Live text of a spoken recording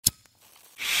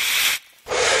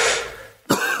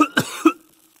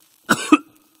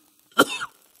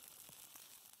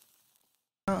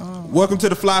Welcome to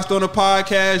the Flystoner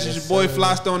podcast. It's your boy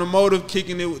Flystoner Motive,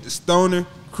 kicking it with the Stoner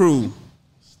crew.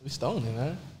 We stoning,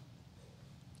 man.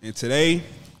 And today,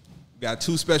 we got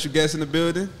two special guests in the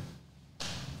building.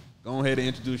 Go ahead and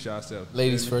introduce yourself.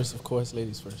 Ladies first, of course.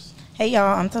 Ladies first. Hey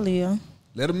y'all, I'm Heytaliaaa.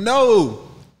 Let them know.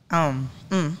 Let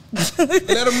them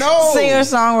know. Singer,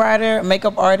 songwriter,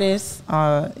 makeup artist.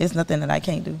 It's nothing that I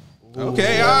can't do.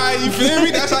 Okay, all right, you feel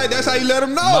me? That's how you let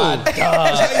them know. My God.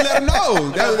 That's how you let them know.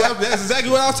 That's exactly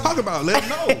what I was talking about. Let them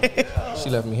know. She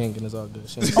left me hanging. It's all good.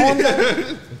 It's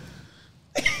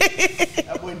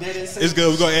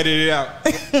good. We're gonna edit it out.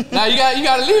 Nah, you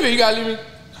gotta leave it. You gotta leave me.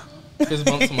 Fist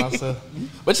bump to myself.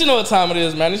 But you know what time it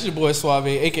is, man. It's your boy Suave,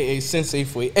 aka Sensei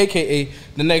Fui, aka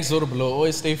the next Zoda below.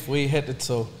 Always stay Fui, head to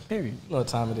toe. Period. You know what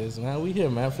time it is, man. We here,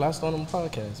 man. Flystoner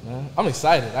podcast, man. I'm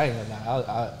excited. I ain't gonna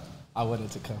lie. I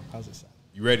wanted to come. I was excited.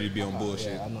 You ready to be on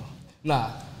bullshit? Yeah, I know.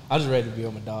 Nah, I'm just ready to be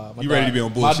on my dog. You ready to be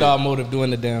on bullshit? My dog Motive doing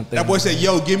the damn thing. That boy said,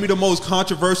 "Yo, give me the most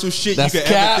controversial shit That's you could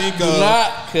cap, ever think do of.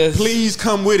 not, Please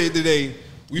come with it today."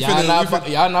 Y'all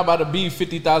not about to be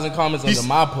 50,000 comments under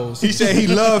my post. He said he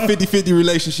loved 50-50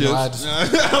 relationships. No, I'm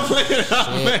playing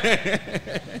man.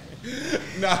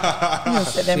 Nah.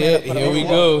 Here we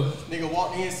go. Nigga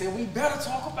walked in and said, "We better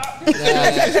talk about this."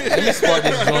 Let me spark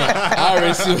this joint. I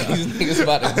already see what these niggas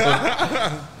about to do.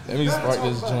 Let me spark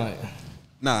this joint.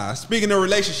 Nah, speaking of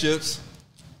relationships,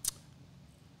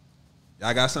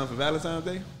 y'all got something for Valentine's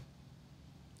Day?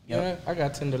 Yeah, I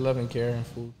got tender loving, care, and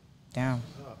food. Damn.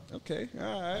 Okay,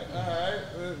 all right.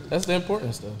 That's the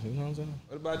important stuff, you know what I'm saying?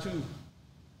 What about you?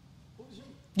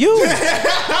 You.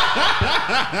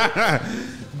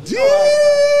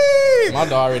 My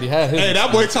dog already had his. Hey,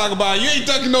 that boy talking about you ain't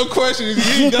ducking no questions.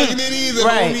 You ain't ducking it either,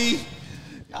 Right. homie.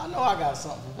 Y'all know I got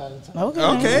something for Valentine's. Okay.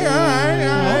 Okay, all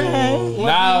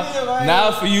right.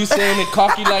 Now for you saying it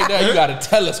cocky like that, you gotta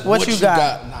tell us what you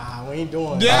got. Nah, we ain't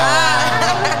doing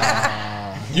Yeah.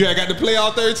 You ain't got to play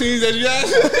all 13s that you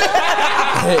asked?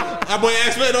 That boy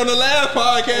asked me on the last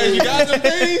podcast. You got some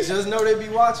things? Just know they be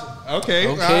watching. Okay. Okay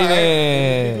all right.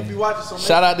 then. People be watching. So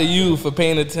Shout out to you for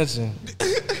paying attention.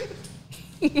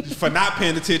 For not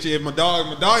paying attention. If my dog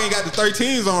ain't got the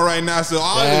 13s on right now, so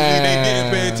obviously they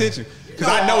didn't pay attention. Because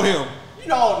I know him. You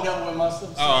know I don't never wear my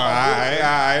stuff. All right.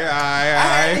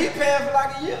 I ain't paying for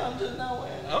like a year. I'm just not wearing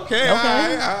it. Okay, all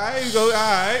right. You go, all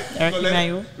right.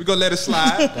 We're going to let it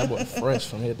slide. That boy fresh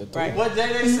from head to toe. Right. What day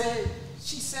they said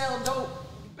she sell dope,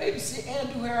 babysit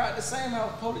and do hair out the same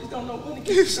house. Police don't know when to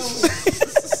get you somewhere. You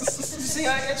see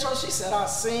her intro? She said I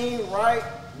sing, write,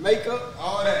 makeup,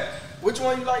 All that. Which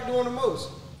one you like doing the most?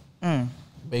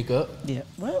 Makeup. Yeah.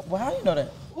 Well, how you know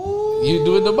that? Ooh. You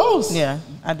do it the most. Yeah,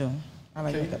 I do. I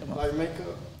like makeup the most. Like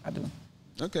makeup? I do.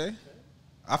 Okay.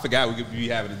 I forgot we could be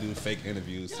having to do fake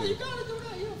interviews, too. You gotta do that.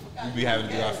 We be having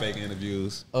to do our fake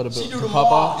interviews. Oh, She do the the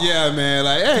pop off. Yeah, man.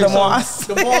 Like, hey, The so- Moss.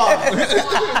 The boy.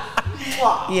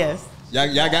 Yes.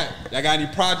 Y'all got any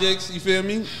projects, you feel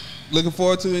me? Looking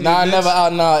forward to it? Nah, never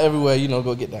out now everywhere. You know,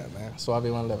 go get that, man.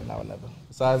 Suave111 now, never.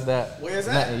 Besides that, Where's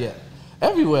that? nothing yet.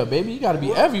 Everywhere, baby. You gotta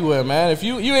be everywhere, man. If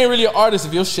you ain't really an artist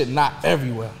if your shit not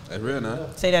everywhere. That's real,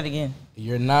 nah. Say that again.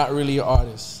 You're not really an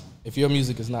artist if your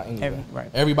music is not anywhere. Right.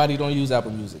 Everybody don't use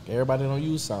Apple Music. Everybody don't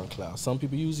use SoundCloud. Some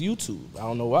people use YouTube. I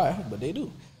don't know why, but they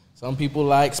do. Some people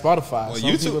like Spotify. Well,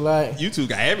 Some people like YouTube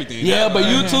got everything. yeah, now, but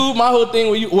right? YouTube, my whole thing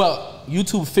with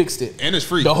YouTube fixed it. And it's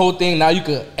free. The whole thing now you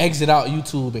could exit out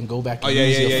YouTube and go back and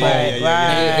use your phone.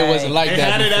 yeah. It wasn't like They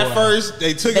that had it before. at first.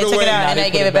 They took They it took away. it out Now and they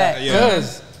put gave it back. Yeah.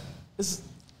 Because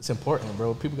it's important,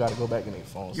 bro. People got to go back in their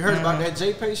phones. You heard about that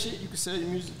JPay shit? You can sell your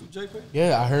music through JPay?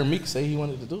 Yeah, I heard Meek say he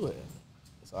wanted to do it.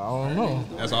 So I don't know.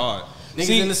 That's hard. Niggas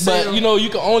See, in the but sale. you know, you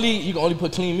can only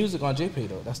put clean music on JPay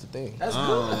though. That's the thing. That's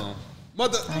good.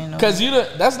 I ain't know. Because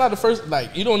that's not the first.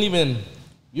 Like you don't even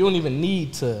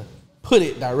need to put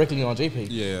it directly on JPay.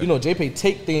 Yeah. You know, JPay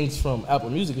take things from Apple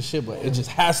Music and shit, but it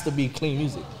just has to be clean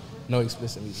music, no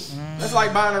explicit music. That's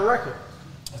like buying a record.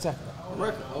 Exactly. A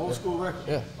record, old school record.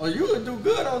 Yeah. Oh, you would do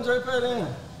good on JPay then.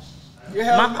 You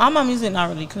have All my music not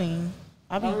really clean.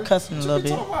 I be cussing a what little you bit.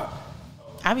 talking about?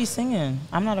 I be singing.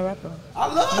 I'm not a rapper. I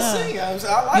love singing. I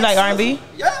like You like R&B?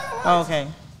 Yeah. I like Oh, okay.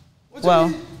 What Well,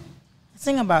 you mean? I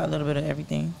sing about a little bit of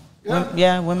everything.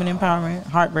 Yeah? Women empowerment,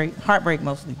 heartbreak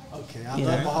mostly. Okay, I Yeah.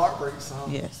 love a heartbreak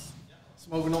song. Yes.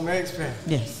 Smoking on Meg's pen.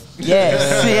 Yes.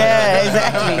 Yes. Yeah,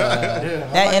 exactly. Yeah,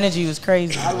 That energy was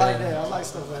crazy. I like that. I like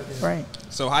stuff like that. Right.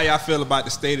 So how y'all feel about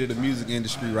the state of the music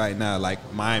industry right now, like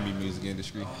Miami music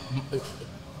industry? The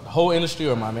whole industry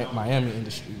or Miami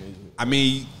industry? I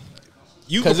mean,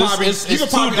 you could 'Cause probably, it's you could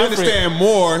too probably different. understand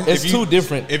more. It's if you, too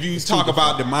different. If you It's talk too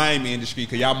about the Miami industry,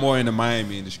 because y'all more in the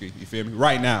Miami industry. You feel me?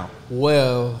 Right now.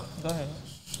 Well, Go ahead.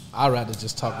 I'd rather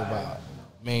just talk about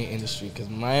main industry because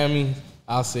Miami,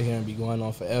 I'll sit here and be going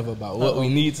on forever about what we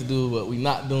need to do, what we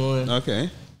not doing. Okay.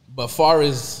 But far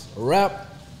as rap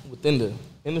within the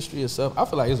industry itself, I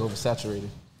feel like it's oversaturated.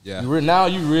 Yeah. Now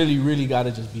you really got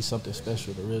to just be something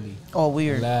special to really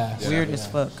weird. last. Weird as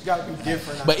fuck. You gotta be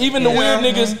different. But even the weird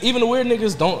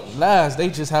niggas don't last. They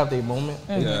just have their moment.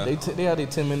 Yeah. They have their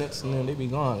 10 minutes and then they be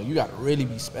gone. You got to really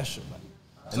be special.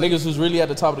 Like, and niggas who's really at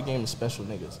the top of the game is special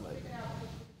niggas. Like,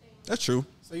 that's true.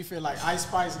 So you feel like Ice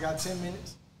Spice got 10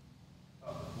 minutes?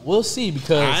 we'll see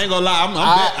because I ain't gonna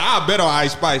lie. I'll bet on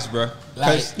Ice Spice, bro.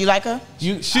 Like, You like her?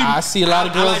 I see a lot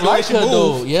of girls like her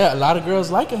though. Yeah, a lot of girls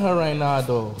liking her right now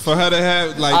though. For her to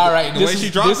have like all right, the way she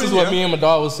dropping. This is what me and my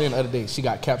dog was saying the other day. She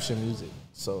got caption music.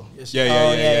 So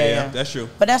yeah. That's true.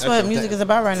 But that's what music is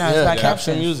about right now. It's about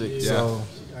caption caption music. Yeah. So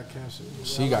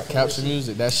she got caption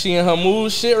music. That she and her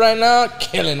mood shit right now,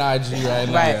 killing IG right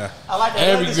now. Right. Yeah. I like that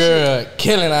Every girl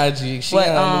killing IG. She What,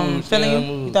 and her mood. feeling she you? and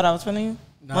her mood. You thought I was feeling you?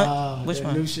 Nah, What? Which that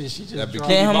one? new shit she just That dropped. bikini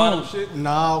Damn, bottom her shit.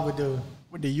 Nah,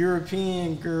 with the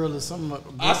European girl or something.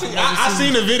 I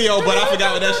seen the video, but I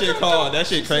forgot what that shit called. That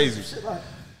shit crazy.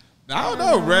 I don't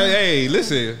know, bro. Hey,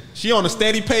 listen, she on a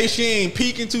steady pace. She ain't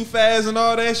peaking too fast and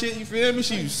all that shit. You feel me?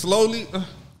 She slowly,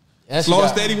 slow and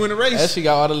steady win the race. And she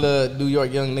got all the little New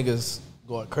York young niggas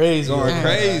going crazy.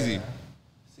 Crazy.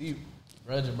 See,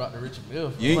 Roger brought the Richard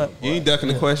Mill. You ain't ducking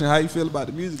the question. How you feel about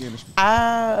the music industry?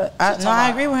 I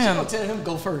agree with She him. gonna tell him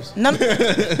go first. No,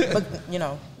 but you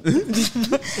know,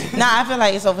 I feel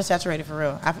like it's oversaturated for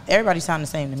real. Everybody sound the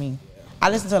same to me. I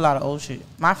listen to a lot of old shit.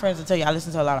 My friends will tell you I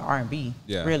listen to a lot of R&B.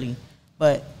 Yeah. Really.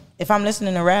 But if I'm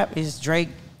listening to rap, it's Drake,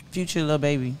 Future, Lil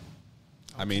Baby.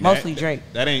 I mean, Mostly Drake.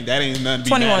 That ain't nothing to be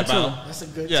 21 mad about. too. That's a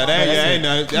good. Ain't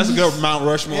nothing. That's a good Mount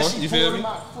Rushmore. And she You feel pulled me? him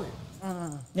out quick.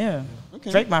 Yeah. Okay.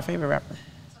 Drake, my favorite rapper.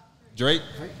 Drake.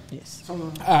 Yes. All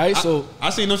right, so I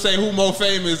seen them say who more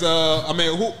famous.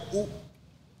 Who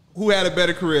had a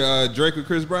better career, Drake or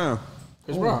Chris Brown?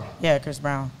 Chris Brown. Yeah, Chris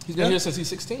Brown. He's been here since he's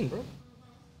 16, bro.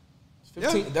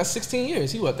 15, That's 16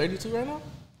 years. He what, 32 right now?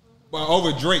 Well,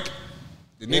 over Drake,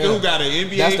 the nigga who got an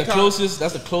NBA. That's the closest.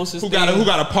 That's the closest. Who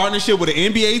got a partnership with an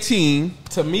NBA team?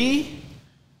 To me,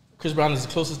 Chris Brown is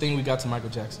the closest thing we got to Michael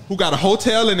Jackson. Who got a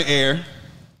hotel in the air?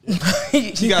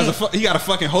 He got a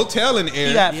fucking hotel in the air.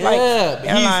 He got flights, but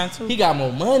airline too. he got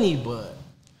more money, but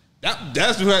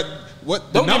that's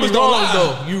what the don't get me numbers don't wrong lie.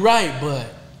 though. You're right, but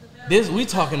we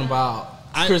talking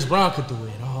about Chris Brown could do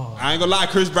it all. I ain't gonna lie,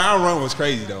 Chris Brown run was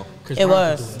crazy though. Chris It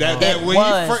Brown was. could do it That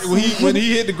when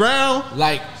he hit the ground,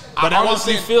 like, But I that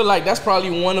honestly wasn't- feel like that's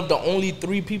probably one of the only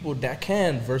 3 people that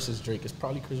can versus Drake. It's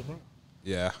probably Chris Brown.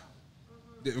 yeah,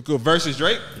 versus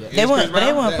Drake. They weren't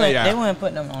Yeah.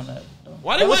 putting them on that. though.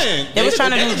 Why they win? They was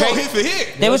trying to do go Drake. hit for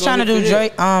hit. They was trying to do go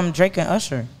hit Drake and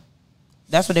Usher.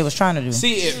 That's what they was trying to do.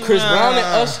 See, if Chris Brown and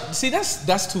Usher, see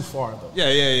that's too far though.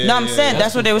 Yeah. No, I'm saying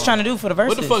that's what too they was far. trying to do for the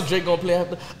verses. What the fuck Drake gonna play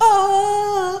after?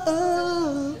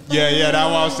 Yeah,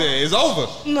 that's what I'm saying. It's over.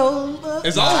 No,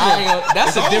 It's I ain't over. gonna-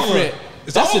 that's It's a different. over.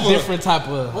 It's That's over. a different type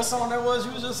of. What song that was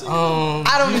you was just singing?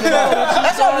 I don't even know.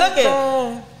 That's what I'm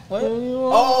looking. What?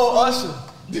 Oh, Usher.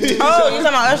 Oh, you talking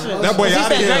about Usher? That boy He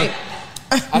outta said here. Drake.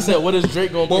 I said, what is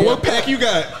Drake gonna But play? what pack you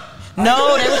got?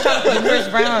 No, they was trying to put Chris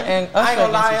Brown and Usher I ain't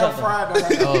gonna lie, against I'm each other. fried though.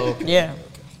 Right now. Oh, Yeah.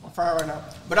 I'm fried right now.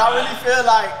 But I really feel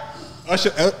like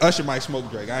Usher might smoke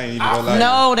Drake. I ain't even gonna lie.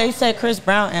 No, they said Chris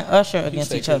Brown and Usher against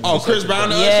said each other. Oh, Chris Brown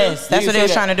and Usher? Yes, that's what they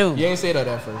was trying to do. You ain't say that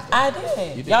at first. I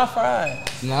did. Y'all fried.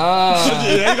 Nah.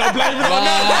 They ain't gonna blame it on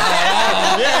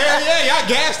that. Yeah. Y'all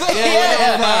gassed up.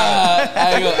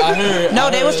 I heard. No,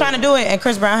 they was trying to do it, and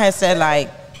Chris Brown had said like,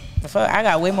 "The fuck, I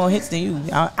got way more hits than you.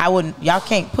 I wouldn't. Y'all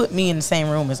can't put me in the same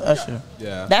room as Usher."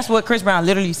 Yeah. That's what Chris Brown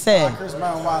literally said. Chris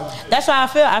Brown wild. That's why I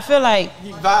feel. I feel like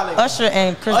He violent. Usher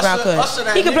and Chris Brown could. Usher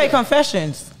that He could play nigga.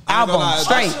 Confessions I ain't gonna album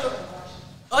lie, straight.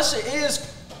 Usher is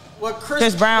what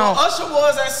Chris Brown what Usher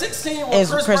was at 16. What is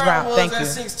Chris Chris Brown Brown. was Thank at you.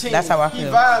 16. That's how I He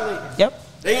feel. violated. Yep,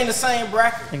 They in the same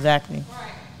bracket. exactly.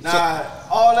 Nah,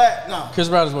 all that. No. Chris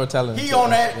Brown is more talented. He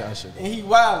on that, Yeah, shit. and he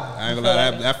wild. I ain't gonna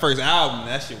lie. That first album,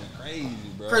 that shit was crazy,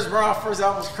 bro. Chris Brown first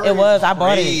album was crazy. It was. I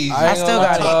bought Crazy. it. I still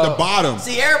got Top it. to bottom.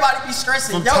 See, everybody be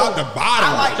stressing. From Yo, top to bottom.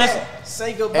 I like Just- that.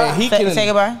 Say goodbye. And he Say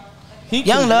goodbye. He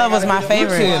Young can, Love was my You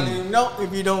favorite. can- know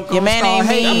if you don't. Your man ain't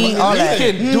me. All he that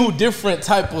can do different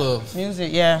type of.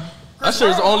 music. Yeah.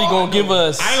 Usher's only gonna give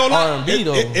us I ain't gonna lie. R&B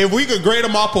though. If we could grade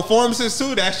them all performances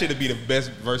too, that should be the best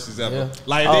verses ever. Yeah.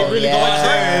 Like Oh, they really yeah. go out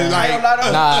there and I ain't like. gonna lie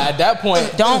though. Nah, at that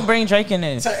point, Don't bring Drake in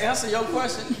this. To answer your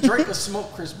question, Drake will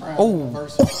smoke Chris Brown. Ooh.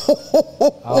 Verse. I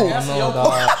don't know,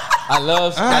 dog.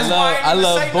 I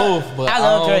love both, but I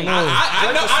love Drake.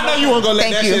 I know you weren't gonna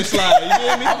let that shit slide. You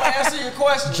feel me? I'm gonna answer your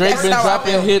question. Drake That's been how I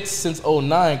dropping feel. hits since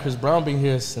 2009. Chris Brown been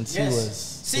here since he was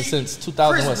since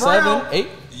 2007, 8.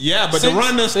 Yeah, but the Six,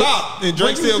 run done six. stopped and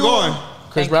Drake's still going.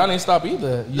 Chris Brown ain't stop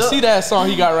either. You see that song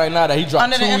he got right now that he dropped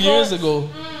Under the 2 years ago?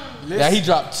 That he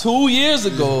dropped 2 years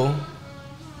ago.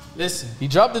 Listen, He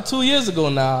dropped it 2 years ago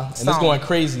now, and it's going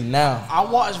crazy now. I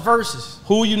watch Versus.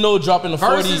 Who you know dropping the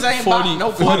 40 Versus ain't about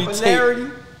no 40 popularity.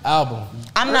 tape album?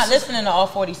 I'm not listening to all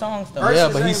 40 songs though. Versus Yeah,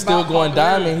 but he's ain't still about going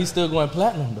popularity. diamond. He's still going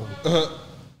platinum though.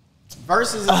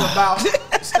 Versus is about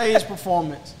stage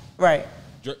performance. Right.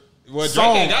 Well, Drake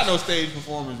Songs. ain't got no stage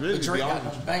performance, really. To Drake be got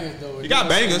honest. no bangers though. He got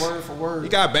bangers. Word for word. He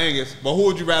got bangers. But who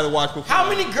would you rather watch perform? How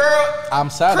many girls? I'm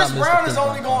sad I Chris missed the Brown Chris is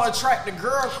only Brown going to attract the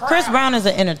girl crowd. Chris Brown is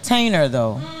an entertainer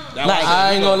though. That Like, was-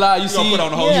 I ain't gonna lie, you You gonna see, put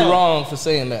on the whole you show. wrong for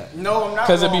saying that. No, I'm not.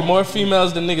 Because it'd be wrong. more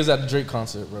females than niggas at the Drake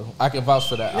concert, bro. I can vouch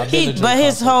for that. I've been to Drake but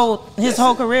his concerts. his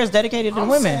whole career is dedicated to I'm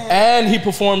women. saying- And he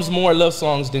performs more love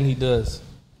songs than he does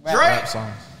Drake, rap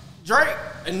songs. Drake,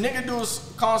 a nigga do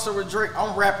a concert with Drake.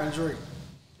 I'm rapping Drake.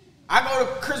 I go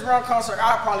to Chris Brown concert.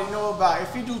 I probably know about.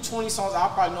 If he do 20 songs, I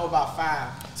probably know about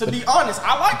 5. To be honest,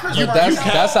 I like Chris Brown.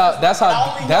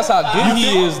 That's how good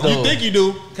he is though. You think you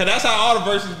do? Cause that's how all the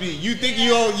verses be. You think you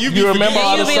don't? You remember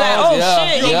all the You songs? be like, oh yeah.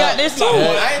 shit, he yeah. got this too. I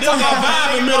ain't This is talking my about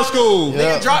vibe in middle school. Yeah.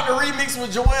 Nigga dropped the remix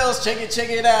with Joel's Check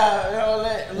It Out. You know,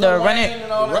 that The Lil Run Wayne It-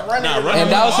 and all that. Run It.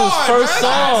 And that was his Hard, first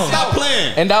man. song. Stop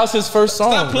playing. And that was his first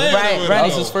song. Stop playing. Right, with That it,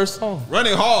 was though. his first song.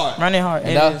 Running hard. Running hard.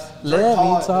 And It that, is. let me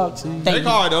hard, talk to you. Thank Drake you.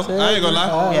 hard though. I ain't gonna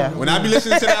lie. Yeah. When I be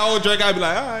listening to that old Drake, I be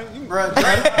like, all right. Bruh,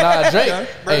 Drake. Nah, Drake.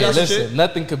 Bro, Hey, that's some listen, shit.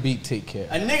 nothing could beat Take Care.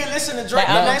 A nigga listen to Drake,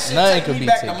 Nah, and that shit nothing take could me be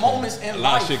back Take to Care. moments in A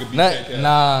lot of life. shit could be Nah, taken care of.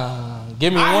 nah.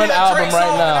 Give me I one hear a album Drake right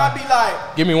song and I now. be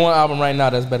like, Give me one album right now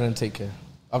that's better than Take Care.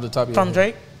 Off the top of your From head.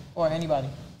 Drake or anybody.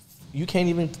 You can't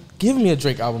even give me a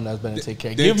Drake album that's better than Take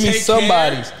Care. Then Give me Take Care?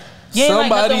 somebody's. You ain't like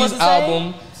nothing Somebody's was to say?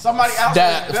 album somebody else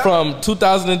that from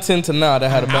 2010 to now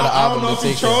that had a better I album don't know than if you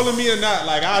Take Care. trolling me or not.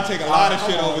 Like I'll take a lot of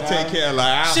shit come on, over man. Take Care.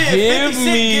 Like I, shit. Give 50 Cent,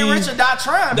 me- Get Rich or Die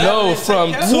Trying. No,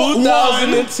 from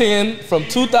 2010, from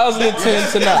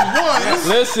 2010 to now.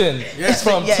 Listen, it's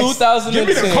from Yes. 2010. Give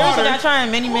me the You're Carter. not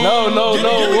trying many men. No, Give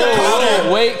me the Carter.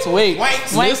 whoa, wait. Wait.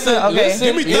 Listen, Okay. listen,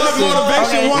 Give me Thug listen,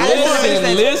 Motivation Okay.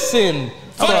 101. listen.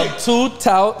 From it.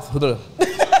 2000,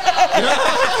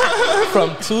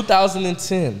 from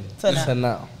 2010 To now. to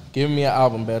now. Give me an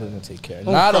album better than Take Care.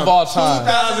 Not of all time.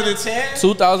 2010.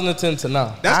 2010 to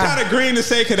now. That's kind of green to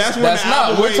say, cause that's when That's the not.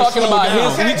 album We're waves talking slow about down.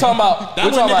 his. We talking about. That's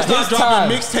We're talking when about niggas his start dropping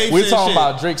time. mixtapes We're and talking shit.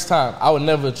 about Drake's time. I would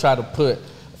never try to put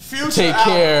Future Take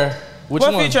album. Care. Which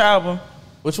What one? future album?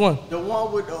 Which one? The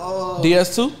one with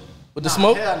DS2 with the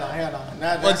smoke. Hell no, hell no.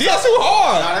 Nah, But that's this too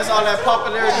hard. Nah, that's all that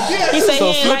popularity. He said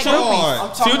So he ain't like Future groupies.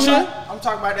 I'm talking Future? About, I'm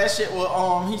talking about that shit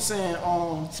with he's saying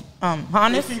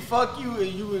Honest. if he fuck you and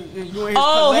you in his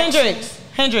Oh, collection,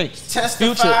 Hendrix. testify.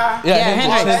 Future. Yeah, Yeah,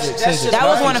 Hendrix. Hendrix. That That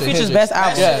was one of Hendrix. Future's best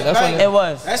albums. Yeah, that's one. It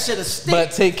was. That shit a stick.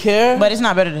 But Take Care. But it's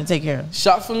not better than Take Care.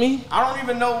 Shot for me. I don't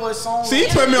even know what song. See,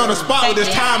 he put me on the spot with this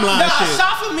timeline Nah, shit.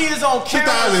 Shot for Me is on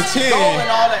camera. 2010. And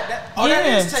all that. That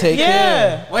is Take yeah.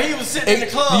 Care. When he was sitting in the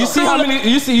club. You see how many?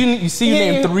 You see you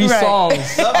name 3 Right.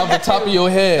 songs off the top of your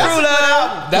head. That's a good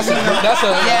album. That's a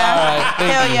Yeah. all right.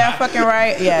 Thank Hell you. yeah, fucking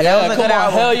right. Yeah, Yeah, that was a come good on.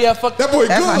 album. Hell yeah, fuck That boy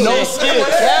That's my good. No shit.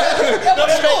 skips.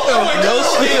 No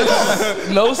skips.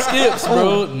 No skips,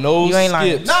 bro. No You ain't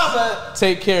lying. skips. Nah, but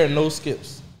Take Care, no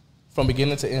skips. From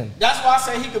beginning to end. that's why I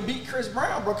say he could beat Chris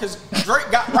Brown, bro, because Drake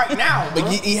got right now. Bro.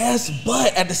 But yes,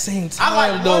 but at the same time,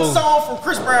 I like though. one song from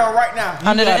Chris Brown right now.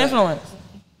 Under the gotta- influence.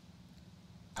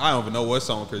 I don't even know what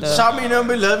song Chris. Shot me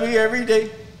number, love me every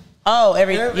day. Oh,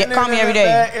 call me every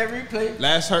day. Every play.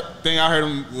 Last thing I heard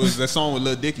him was that song with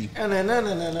Lil Dicky.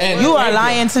 And You are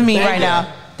lying to me right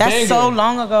now. That's Banger. so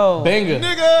long ago. Banger.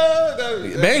 Nigga,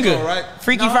 that's Banger. all right.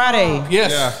 Freaky Friday.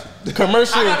 Yes. Yeah.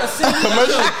 Commercial. I gotta see.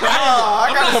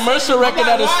 Commercial. Commercial record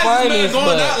at its Why is this finest, man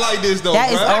going but out like this though?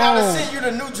 That is bruh? I gotta Oh. send you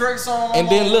the new Drake song. And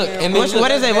then look, and then What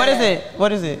is it? What is it?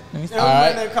 What is it? Let me see. all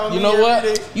right. You know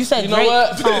what? You said You know Drake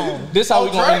what? song. This how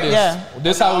we gonna end this. Yeah.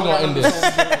 This how we gonna end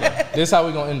this. This how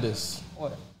we gonna end this.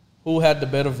 What? Who had the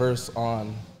better verse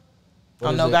on? what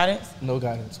On is No it? Guidance? No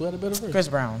Guidance. Who had the better verse? Chris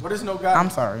Brown. What is no guy?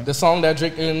 I'm sorry. The song that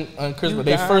Drake and Chris,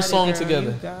 they first song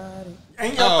together.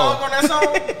 Ain't your thug on that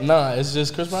song? Nah, it's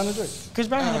just Chris Brown and Drake. Chris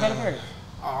Brown had a better verse.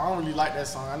 Oh, I don't really like that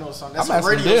song. I know a song. That's I'm a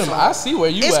asking radio them. song. I see where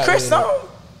you It's at. Chris' with it. song.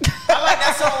 I like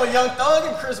that song with Young Thug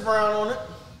and Chris Brown on it.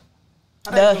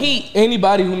 The Heat.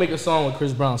 Anybody who make a song with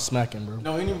Chris Brown smacking, bro.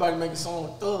 No, anybody make a song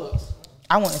with thugs.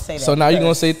 I wouldn't say that. So now you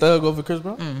gonna say Thug over Chris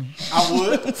Brown? I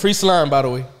would. Free Slime, by the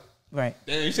way. Right.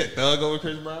 Damn, you said Thug over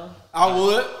Chris Brown? I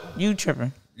would. You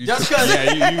tripping. Just because.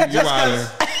 Yeah, you out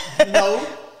there. No.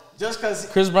 Just because.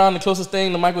 Chris Brown, the closest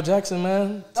thing to Michael Jackson,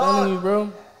 man. Telling you,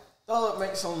 bro. Thug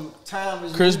make some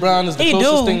time. Chris Brown is the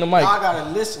closest thing to Mike. Y'all gotta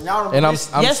listen. Y'all don't And I'm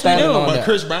Yes, we standing do. on But that.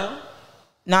 Chris Brown?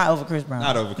 Not over Chris Brown.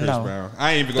 Not over Chris No. Brown.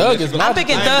 I ain't even Thug gonna is let you go. not- I'm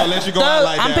picking I ain't gonna let you go out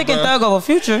like I'm that, picking bro. Thug over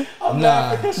Future.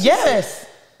 Nah. Yes.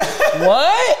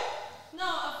 What? No,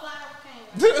 a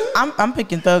flower came. I'm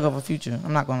picking Thug over Future.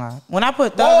 I'm not gonna lie. When I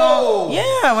put Thug Whoa. on,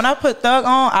 yeah, when I put Thug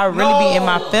on, I really be in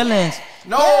my feelings.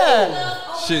 No. Yeah.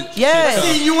 Shit. Yes.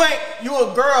 See, you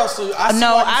a girl, so I see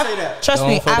No, why you say that. trust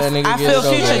me, Don't let that nigga I get feel it over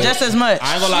Future with. just as much.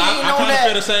 I ain't gonna lie. She ain't I on kind of that.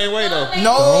 feel the same way, though.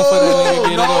 Don't for that nigga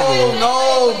get it over with.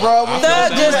 No, bro. I feel Thug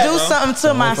the same just way, do bro. something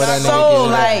to my for that nigga soul. get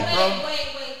it Like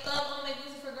Wait. Thug only make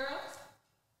music for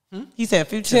girls? he said,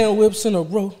 Future. 10 whips in a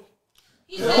row.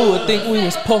 Who would think we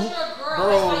was poor?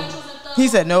 He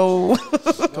said no.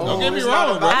 Don't get me it's not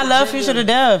wrong, about bro. I love Future to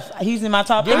death. He's in my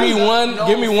top Give me 5.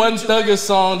 one Thugger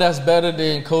song that's better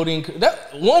than Cody.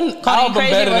 That one album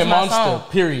Crazy better was than my Monster. song.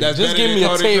 Period. That's Just better give me than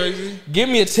a Cody tape. Crazy? Give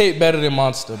me a tape better than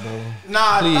Monster, bro.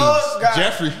 Nah, Please.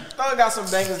 Jeffrey. Thug got some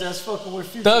bangers that's fucking with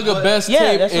Future. Thugger but best Yeah,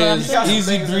 tape that's what I'm is saying. he got some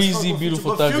Easy bangers that's Breezy, fucking with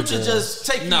Beautiful Future, but Thugger Future Girls. just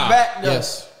take you Nah. back. Though.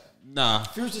 Yes. Nah.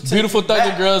 Future take Beautiful you Thugger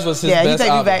back. Girls was his Yeah, he best take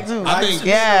you album. back too. I think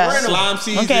Yeah. Slime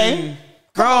Season. Okay.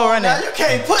 Bro, run Now it. you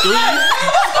can't put that.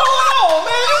 What's going on,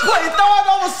 man? You play Thug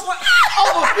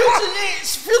over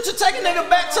Future. Future taking nigga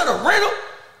back to the rental.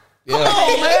 Yeah. Come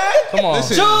on, man. Come on.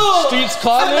 Listen. Dude, Streets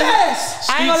calling. finesse.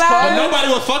 I ain't gonna Streets lie. But calling. nobody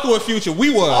was fucking with Future. We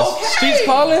was. Okay. Streets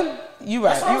calling. You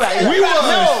right. We was.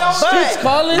 No, Streets but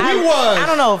calling. We was. I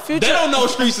don't know. Future. They don't know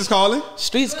Streets is calling.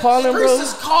 Streets calling, Chris bro.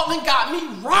 is calling, got me I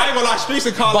ain't right. gonna lie. Streets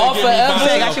is calling. Ball Get me forever. by Say,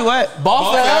 myself. got you what?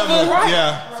 Ball forever.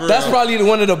 Yeah. For That's real. probably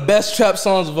one of the best trap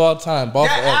songs of all time. Ball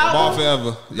That forever. album Ball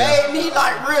forever. Yeah. made me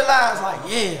like realize, like,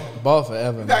 yeah, Ball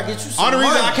forever. you gotta man. get you some Only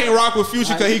reason money. I can't rock with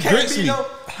Future because he You can't grits be me. no-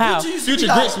 How? Future used to be Future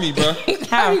like- grits me, bro.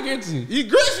 How you get to? He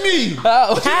grits me.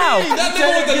 How? How? That Tell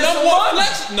nigga you was the get number some one money.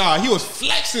 flex. Nah, he was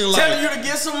flexing telling like. you to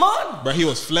get some money. Bro, he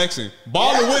was flexing.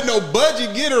 Balling with no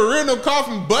budget. Get a rental car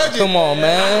from budget. Come on,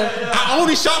 man. I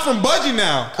only shot from budget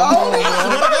now. Come on. I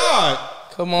swear to God.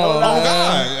 Come on, Oh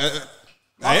man.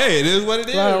 God. Hey, it is what it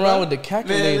is. Flying bro. around with the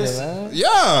calculator, listen. man.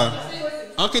 Yeah.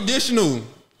 Unconditional.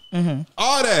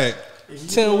 All that.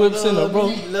 10 whips in a row.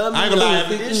 Love me. I ain't gonna lie.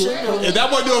 This shit gonna- If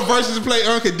that boy do a versus play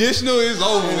unconditional, it's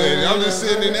over, man. I'm just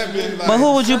sitting in that bitch like But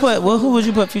who would you put? Well, who would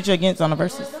you put Future against on the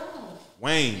verses?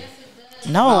 Wayne.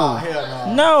 No. Hell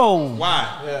no. No.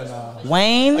 Why? Hell no.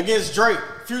 Wayne. Against Drake.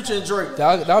 Future and Drake.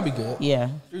 That'll be good. Yeah.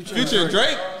 Future and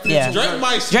Drake? Yeah. Drake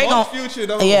might Drake smoke gon- Future,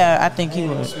 though. Yeah, I think he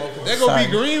would. They gonna Sorry.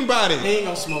 be green body. He ain't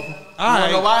gonna smoke him. All You wanna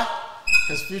right. know why?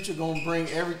 Cause Future gonna bring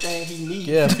everything he needs.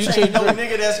 Yeah, Future Future ain't no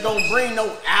Drake. nigga that's gonna bring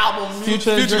no album. music.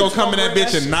 Future Future gonna come in that bring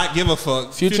bitch that and not give a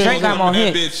fuck. Future gonna Drake got come in more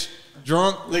that hits. bitch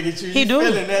drunk. Look at you. He You do.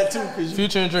 feeling that too? Cause you,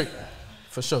 Future and Drake.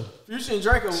 For sure. Future and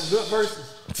Drake are good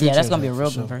verses. Yeah, that's gonna be a for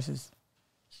real sure. good versus.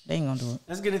 They ain't gonna do it.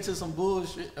 Let's get into some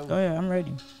bullshit. Go ahead, I'm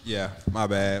ready. Yeah, my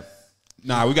bad.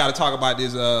 Nah, we gotta talk about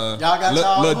this got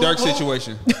y'all Lil Durk hoop hoop?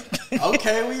 situation.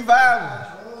 Okay, we vibing.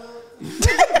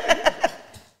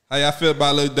 How y'all feel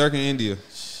about Lil Durk in India?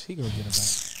 He gonna get it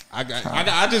back.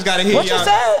 I just gotta hear What you y'all.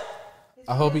 said?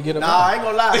 I hope he get it Nah, back. I ain't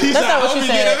gonna lie. He That's said, not what "I you hope he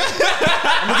said. get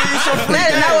it." I'm gonna give you some free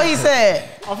That's not what he said.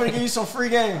 I'm finna give you some free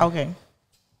game. Okay.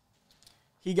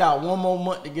 He got 1 more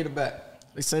month to get it back.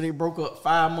 They said they broke up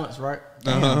 5 months, right?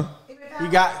 Uh-huh. He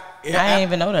got. I didn't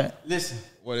even know that. Listen.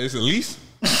 What is it, lease?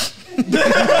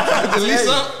 The lease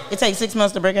up? It takes 6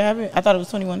 months to break a habit. I thought it was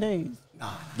 21 days.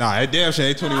 Nah, that damn shit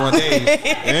ain't 21 days.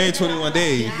 It ain't 21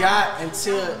 days.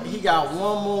 He got 1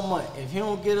 more month. If he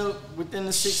don't get it within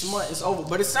the 6 months, it's over.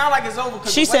 But it sounds like it's over.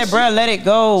 She said, "Bruh, let it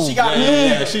go." She got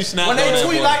Yeah, she snapped when on they that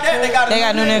tweet boy. like that, they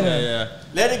got a new nigga. Yeah.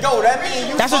 Let it go. That means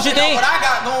you. That's what you fucking think? up What I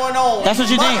got going on. That's what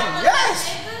you think? Fucking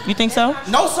Yes. You think so?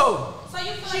 No, so So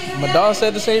you feel like My dog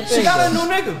said the same she thing. got a though.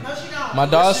 new nigga. My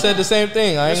dog said the same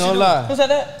thing. I ain't Yes, gonna she lie. Who said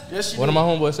that? Yes, she One of did. my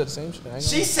homeboys said the same shit. I ain't gonna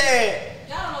She said,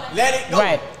 y'all don't know that. "Let it go."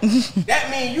 Right. That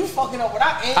means you fucking up what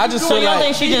I. I just So feel you don't like-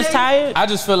 think she just tired? I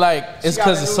just feel like it's got a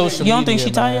because of new social nigga. media. You don't think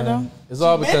she tired, man. It's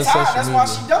all because of tired. social That's media. why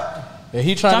she dumped him. Yeah,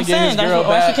 he trying I'm to get his saying, that's girl what-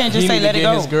 or she back. can't just He say need to let it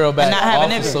get go his girl and back not have a off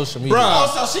of nigga. social media. Bruh.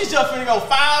 Oh, so she's just finna go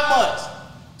 5 months,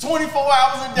 24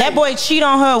 hours a day. That boy cheat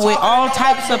on her with Talking all to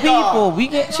types of nobody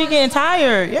people. She getting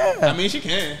tired. I Yeah, mean, she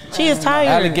can. she is tired.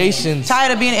 Allegations.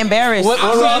 Tired of being embarrassed. What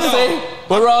Ross say?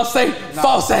 What Ross say?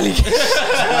 False allegations.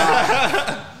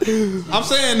 I'm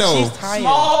saying though. She's tired.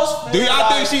 Smalls Do y'all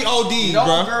feel think she OD'd, no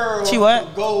bruh? girl She what?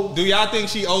 could Go. Do y'all think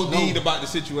she OD'd about the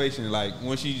situation? Like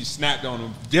when she snapped on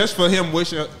him, just for him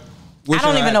wishing. I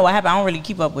don't even know what happened. I don't really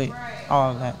keep up with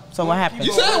all of that. So what happened?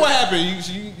 You said what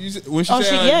happened. When she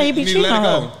said, he be cheating on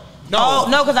her. No,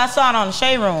 because I saw it on the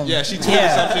Shade Room. Yeah, she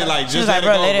tweeted some shit like, just let it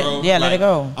go, bro. Yeah, let it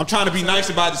go. I'm trying to be nice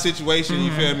about the situation.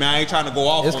 You feel me? I ain't trying to go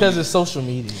off. It's because it's social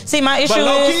media. See, my issue but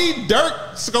low is, key,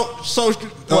 Dirk,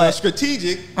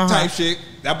 strategic type shit.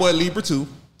 That boy Libra too,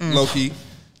 low key.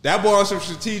 That boy on some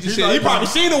strategic shit. He probably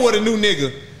seen her with a new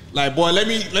nigga. Like, boy, let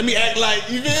me act like,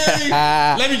 you feel me?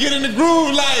 Let me get in the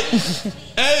groove. Like,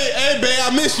 hey, babe,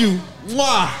 I miss you.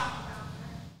 Mwah.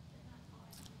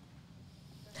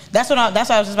 That's what I was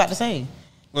just about to say.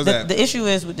 What's that? The issue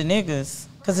is with the niggas,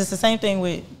 because it's the same thing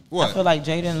with, what? I feel like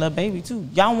Jada and Lil Baby too.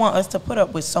 Y'all want us to put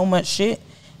up with so much shit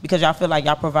because y'all feel like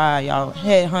y'all provide y'all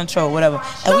head honcho or whatever,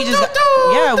 and we just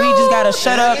gotta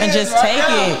shut up and just take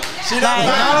it. Like,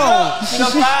 no,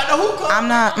 I'm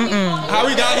not. How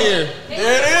we got here? There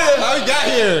it is. How we got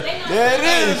here? There it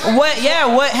is. What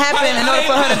happened in order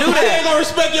for her to do How they ain't that? gonna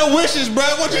respect your wishes, bro?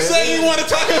 What you say you want to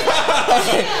talk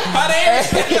about? How they ain't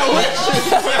respect your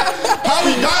wishes? How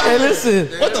we got here? Hey,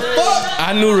 listen. What the fuck?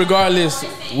 I knew regardless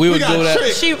we would got do that.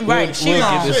 tricked. She We'll wrong.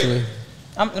 get this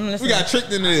way. We got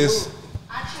tricked into this.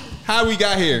 How we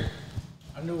got here?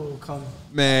 I knew it would come.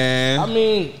 Man. I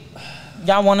mean,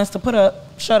 Y'all want us to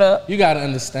shut up. you gotta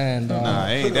understand, dog. Nah,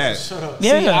 ain't that. Shut up.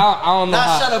 Yeah. See, I don't know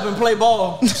how. Shut up and play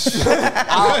ball.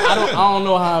 I don't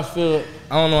know how I feel.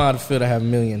 I don't know how to feel to have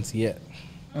millions yet.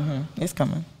 It's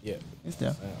coming. Yeah, It's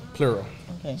there. plural.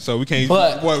 So we can't.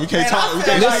 But- We can't talk. We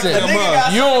feel can't Listen, talk them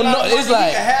up. you don't know. It's He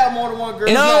like can have more than one girl.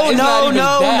 it's No, not even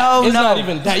that. It's no. not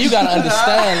even that. You gotta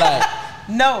understand, like.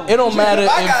 No. It don't matter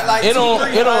I got like if it don't two,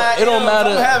 three, five it don't M's, matter.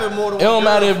 I'm having more than It don't one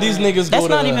matter girl if these for niggas That's go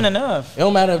to. not even enough. It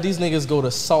don't matter if these niggas go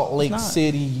to Salt Lake not.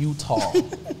 City, Utah.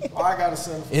 Oh, I gotta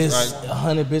settle for It's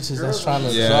 100 bitches that's trying to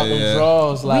Yeah, drop them yeah.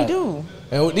 draws. Like, We do.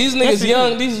 And these Yes, niggas we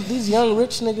young, do. these young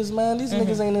rich niggas, man. These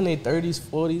niggas ain't in their 30s,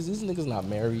 40s. These niggas not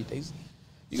married.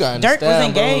 You gotta understand, Dirk was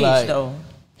engaged bro, like, though.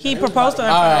 He proposed to her.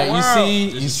 all in right, front of the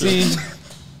you see.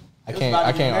 I can't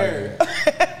argue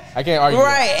that. I can't argue. world.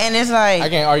 Right, and it's like I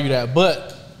can't argue that,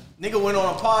 but Nigga went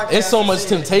on a podcast. it's so and much said,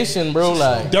 temptation, bro.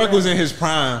 Like, Dirk was in his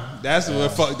prime. That's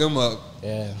what fucked them up.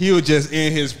 yeah. He was just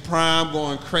in his prime,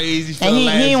 going crazy. and he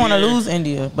didn't want to year. lose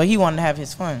India, but he wanted to have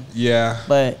his fun. Yeah,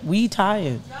 But we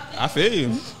tired. I feel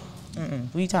you.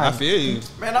 We I tired. feel you.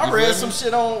 Man, I You read feel some me?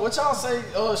 shit on what y'all say,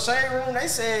 Shade Room. They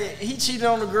said he cheated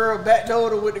on the girl,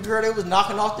 backdoored with the girl they was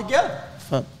knocking off together.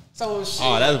 Fuck. So shit.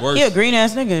 Oh, that's worse. He a green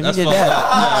ass nigga if That's he did fucked that.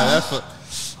 up. Yeah,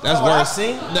 that's Oh, I worse.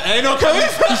 seen. Ain't no coming.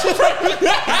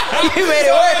 He made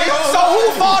it worse. So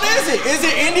whose fault is it? Is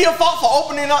it India's fault for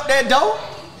opening up that door?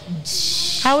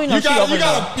 How we know You she got, opened you, it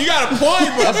got a, you got a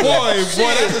point, but boy,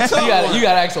 that's a tough one. You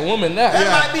gotta ask a woman that. That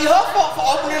might be her fault for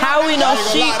opening up How we that know door.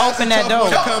 she That's a opened that tough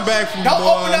one door? to come back from, Don't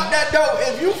boy. open up that door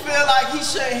if you feel like he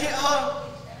shouldn't hit her.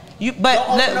 But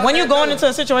Don't open up when you that going door. into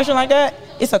a situation like that,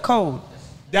 it's a code.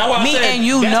 That's why I Me said, and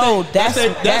you know that's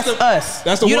us.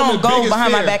 That's the You don't woman's go biggest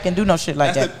behind my fear. back and do no shit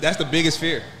like that. That's the biggest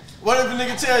fear. What if a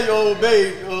nigga tell you, oh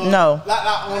babe, No.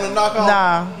 like want to knock off?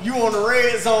 Nah. You on the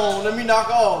red zone? Let me knock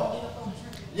off.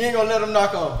 You ain't gonna let him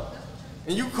knock off.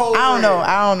 And you cold. I don't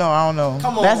red. know.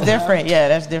 Come on, That's man. different. Yeah,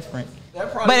 that's different.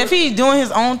 That probably But if he's doing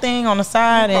his own thing on the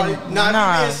side and if you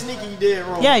being sneaky, you dead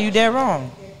wrong. yeah, you dead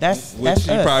wrong. That's Which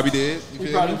he us. probably did. You He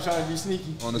feel probably me? trying to be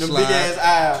sneaky. On the Them slide. big ass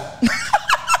eyes.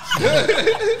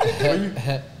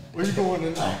 Where you going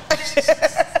tonight?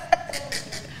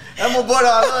 That's my boy.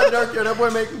 I love Dirk. Yo, that boy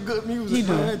making good music.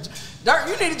 Man. Dirk,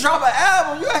 you need to drop an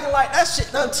album. You acting like that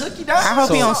shit done took you down. I hope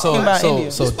he don't So- speak about so-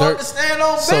 India. so You supposed Dirk- to stand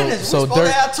on so- business. so We supposed Dirk-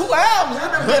 to have 2 albums.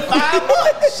 It's been 5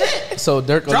 months. Shit. So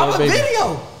Dirk or Drop Lil a Baby?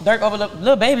 video. Dirk over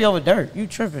Lil Baby over Dirk. You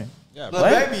tripping? Yeah, Lil bro.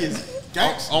 Baby is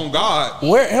gangster. On God.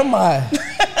 Where am I?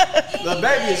 Lil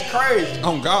Baby is crazy.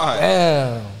 On God.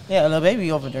 Damn. Yeah, Lil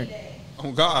Baby over Dirk.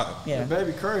 On God. Yeah. Lil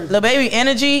Baby crazy. Lil Baby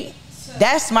energy.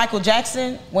 That's Michael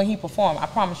Jackson when he performed. I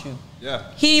promise you. Yeah.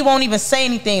 He won't even say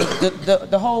anything.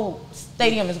 The whole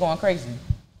stadium is going crazy.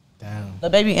 Damn. The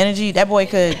Baby energy, that boy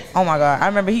could. Oh my God! I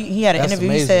remember he had an That's interview.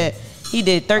 amazing. He said he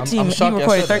did 13. I'm He shocked y'all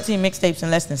recorded said that. 13 mixtapes in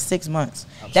less than 6 months.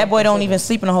 That boy don't even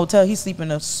sleep in a hotel. He sleep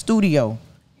in a studio.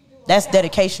 That's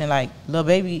dedication. Like Lil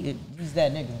Baby, he's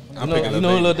that nigga. I'm You picking know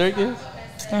who Lil Lil Baby. Dirk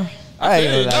is? I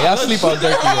ain't gonna lie. Y'all sleep on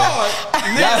Dirk.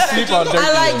 Y'all sleep on Dirk.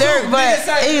 I like Dirk,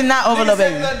 but he's not over Lil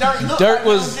Baby. Dirk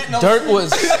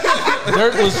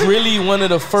was really one of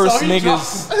the first So he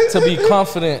niggas to be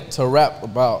confident to rap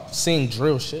about sing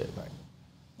drill shit.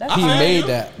 Like, he made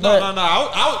that. No.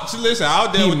 Listen, I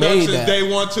was there He with Dirk made since that. day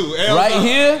 1 too. L's Right up,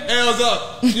 here? L's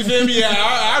up. You feel me? Yeah,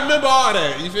 I remember all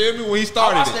that. You feel me? When he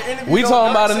started it. We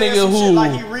talking about a nigga who-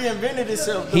 like he reinvented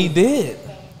himself. He did.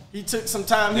 He took some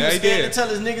time. He Yeah, was he scared did. to tell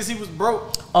his niggas he was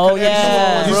broke. Oh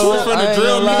yeah, He switched from the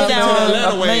drill music to the Atlanta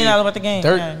 $1 wave. million about the game.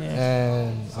 Dirk, Yeah, yeah.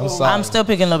 and I'm sorry. I'm still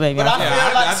picking Lil Baby. But I feel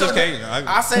Yeah, like I just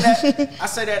can't. I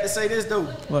say that to say this though.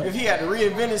 What? If he had to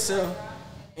reinvent himself,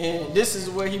 and this is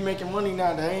where he making money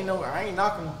now, I ain't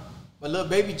knocking him. But Lil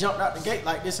Baby jumped out the gate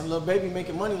like this, and Lil Baby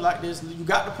making money like this. You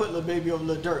got to put Lil Baby over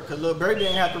Lil Durk, cause Lil Baby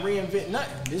ain't have to reinvent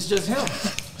nothing. It's just him.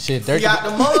 Shit, He got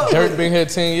the mud. Dirk been here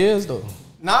 10 years though.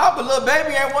 Nah, but Lil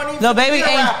Baby ain't one even. Lil Baby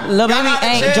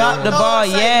ain't dropped the ball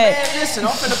yet. Man, listen, I'm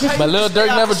finna pay But you Lil to stay Durk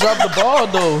out never the dropped the ball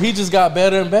though. He just got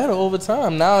better and better over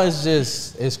time. Now it's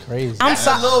crazy. That's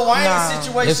a Lil Wayne It's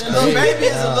situation. Lil crazy. Baby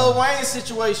is a Lil Wayne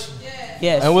situation.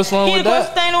 Yes. And what's wrong he with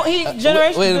that? He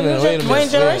generation. Wait a minute. Wayne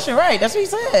generation, right? That's what he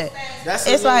said. That's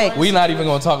It's like We not even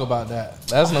gonna talk about that.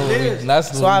 That's no. is. That's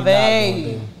what Suave. we not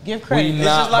gonna do. Give credit. We It's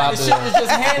not just like about the shit was just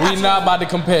handed We to not him. about to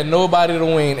compare nobody to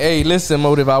Wayne. Hey, listen,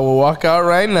 Motive. I will walk out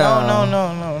right now.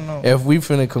 No. If we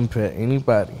finna compare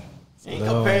anybody, Ain't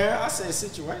comparing. I said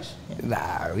situation.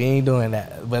 nah, we ain't doing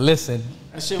that. But listen,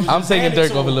 That shit was I'm just taking handed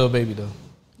Dirk to over him. Lil Baby though.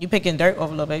 You picking Dirk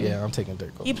over Lil Baby? Yeah, I'm taking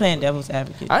Dirk over. He playing devil's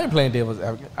advocate. I ain't playing devil's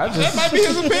advocate. I That just, might be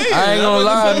his opinion. I ain't gonna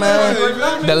lie, man.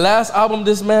 man. The last album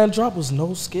this man dropped was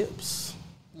no skips.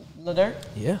 Lil Durk?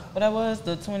 Yeah, What that was?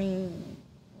 The 20.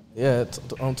 yeah.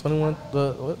 On 21,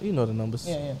 what, you know the numbers.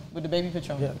 Yeah. With the baby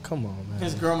picture on. Yeah, come on, man.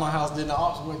 His grandma house did the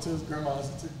ops went to his grandma's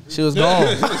too. She was gone.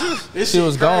 This She shit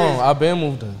was crazy. gone. I been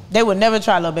moved her. They would never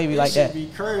try Lil Baby This like shit that. be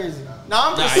crazy. No,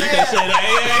 I'm Nah, just you saying. can't say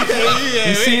that.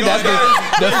 You see, that's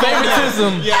the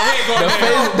favoritism. Yeah, we ain't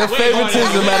going The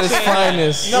favoritism at its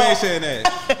finest. You ain't saying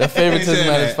that. The favoritism saying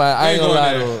at that. its finest. I We ain't ain't gonna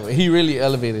lie going though. He really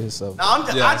elevated himself. No,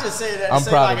 Yeah. I just said that to I'm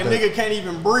say proud like a of that. nigga can't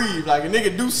even breathe. Like a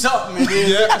nigga do something and then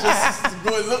Yeah. just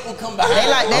go and look what come back. They I'm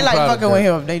like proud of fucking that. with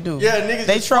him. They do. Yeah, niggas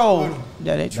They just fuck troll. with him.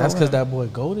 Yeah, they troll. That's because him. that boy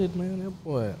goated, man. That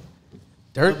boy.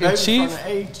 Dirk Baby and Chief. from the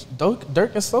age.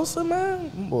 Dirk and Sosa, man.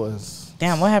 Them boys.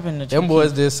 Damn, what happened to Them Chief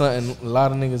boys did something a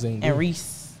lot of niggas ain't and do.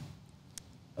 Reese?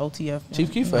 OTF.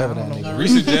 Chief Keef forever that nigga.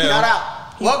 Reese in Shout jail.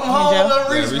 out. Welcome home, jail?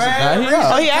 little Reese, Reese- man. Nah, he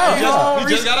out. Oh, he out. Came home.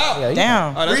 He just got out. Yeah, he-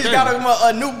 Damn. Oh, that's Reese crazy.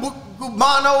 got a new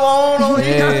Cubano on.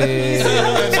 Yeah.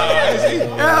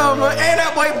 Yeah, man. And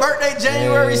that boy birthday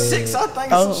January 6th, I think,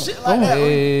 Oh. some shit like that.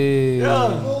 Hey.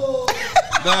 Yeah.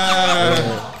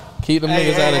 Nah. Keep them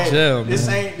Hey, niggas out hey, of jail, man.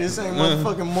 This ain't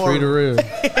motherfucking more. Free the real.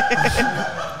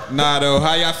 Nah, though.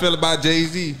 How y'all feel about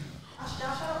Jay-Z?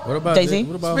 What about Jay-Z?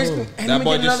 What about Hov? And That let me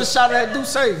boy get another just- shot at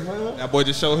Duce, man. That boy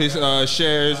just showed his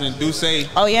shares in Duce.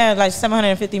 Oh yeah, like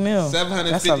 750 mil.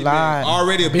 750 That's a lot. million.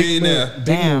 Already a billionaire.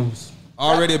 Damn.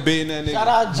 Already a billionaire Shout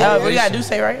nigga. out Jay. What you gotta do?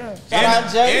 Say right now. Shout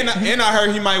out Jay. And I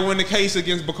heard he might win the case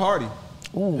against Bacardi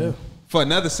Ooh. for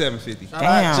another 750. Shout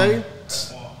out Jay.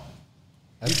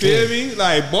 That's You feel big. me?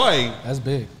 Like, boy, That's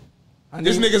big.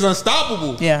 this nigga's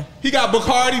unstoppable. Yeah. He got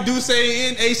Bacardi, Duce,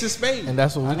 and Ace of Spades. And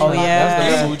that's what we. Oh, yeah. That's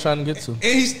the level we trying to get to. And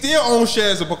he still owns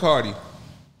shares of Bacardi.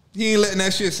 He ain't letting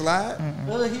that shit slide.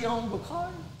 Really, he on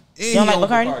Bacardi? And You don't he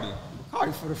like own Bacardi?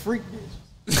 Bacardi for the freak bitch.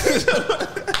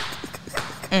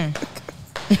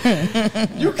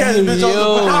 You catch a bitch on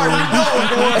Yo. the Bacardi, you know what's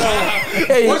going on.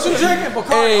 Hey, What you drinking,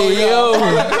 Bacardi? hey, yo.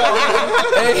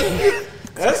 Hey.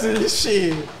 That's the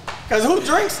shit. Cause who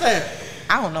drinks that?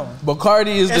 I don't know. Bacardi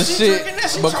is And the she shit. drinking that,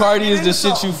 she trying to Bacardi get is the into shit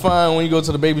you something. find when you go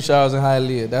to the baby showers in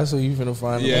Hialeah. That's what you finna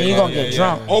find. Yeah, And you gonna get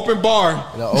drunk. Open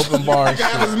bar. The open bar and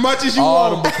Got as shit. much as you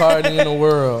All want. the Bacardi in the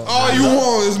world. All you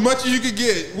want, as much as you can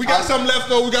get. We got some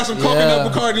left over. We got some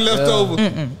coconut Bacardi left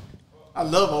over. I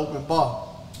love open bar.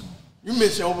 You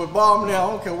mention open bar, man. I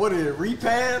don't care what it is.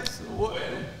 Repass? What?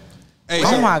 Hey,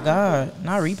 Oh so my god,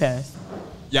 not repass.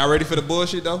 y'all ready for the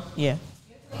bullshit though? Yeah.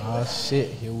 Oh shit,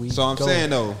 here we So I'm go. saying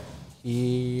though,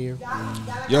 Here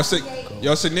your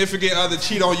significant other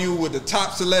cheat on you with the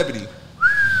top celebrity.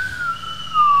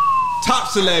 Top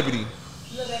celebrity.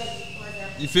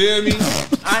 You feel me?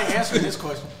 I ain't answering this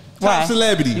question. Why?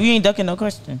 celebrity. You ain't ducking no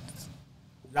question.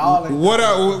 Y'all ain't. What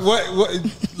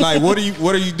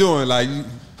are you doing? Like,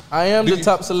 I am the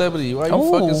top celebrity. Why you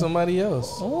Ooh. fucking somebody else?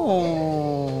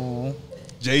 Oh.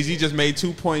 Jay-Z just made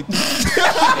 2.3.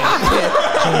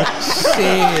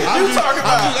 Shit. You talking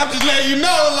about I'm just letting you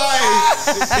know,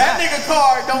 like, that nigga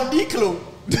card don't declude.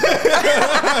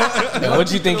 And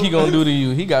what you think he gonna do to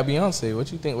you? He got Beyonce.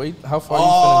 What you think? How far you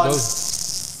finna go?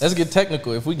 Let's get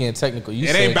technical. If we getting technical, you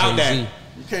It said ain't about Jay-Z. that.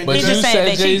 You can't But do He you just said said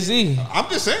they cheat. Jay-Z. I'm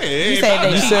just saying. You said they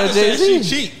I cheat. just said said Jay-Z.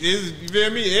 she cheat. You feel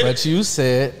me? But you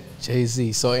said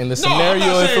Jay-Z. So in the No, I'm scenario,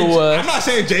 not if it saying- was, I'm not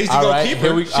saying Jay-Z All gonna right, keep here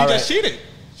her. we- She all just right. cheated.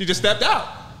 She just stepped out.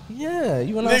 yeah,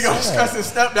 you went Nigga, I'm outside. stressing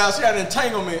step down. She had an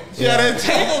entanglement. She had an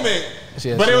entanglement.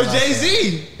 She- But she it was went outside.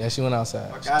 Jay-Z. Yeah, she went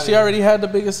outside. got She it. already had the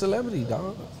biggest celebrity,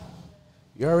 dog.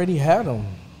 You already had him.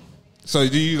 So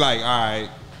do you like? All right,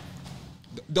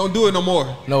 don't do it no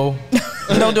more. No.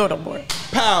 Don't do it no more.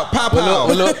 Pow.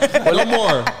 No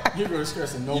more. You go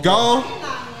discussing no You gone?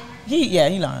 He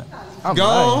lying. I'm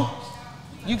Gone. lying.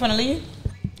 You finna leave?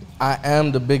 I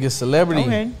am the biggest celebrity.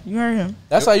 Okay, you heard him.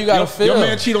 That's how you gotta feel. Your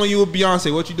man cheat on you with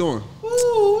Beyonce. What you doing?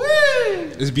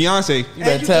 It's Beyonce. You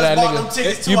better tell that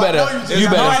nigga.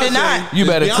 You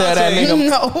better tell that nigga.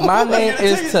 No. My name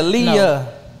is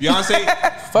Heytaliaaa. Beyonce.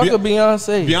 Fuck a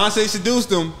Beyonce. Beyonce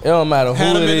seduced him. It don't matter who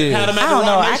Had him it is. at I the don't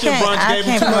know. Rock I Nation brunch. can't Gave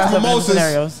him put too much myself in mimosas.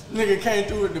 scenarios. Nigga came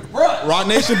through with the brush. Rock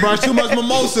Nation brunch. Too much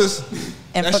mimosas.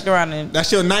 And fuck around and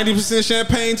That's your 90%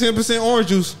 champagne, 10% orange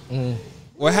juice.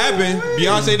 What happened?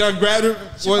 Beyonce done grabbed her.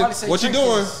 What you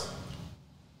doing?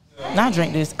 not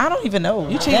drink this. I don't even know.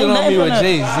 You cheated on me with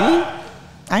Jay-Z?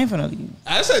 I ain't finna leave.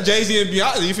 I said Jay-Z and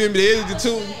Beyonce. You feel me? They is the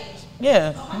two.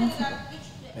 Yeah.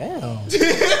 Damn.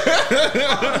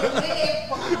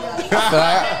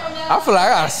 I feel like I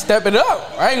gotta step it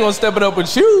up. I ain't gonna step it up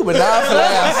with you, but now I feel like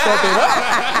I gotta step it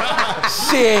up.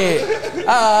 Shit.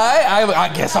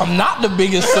 I guess I'm not the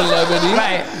biggest celebrity.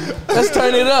 Right. Let's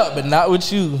turn it up, but not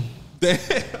with you.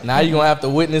 Now you're gonna have to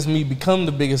witness me become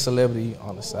the biggest celebrity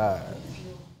on the side.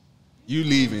 You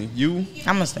leaving. You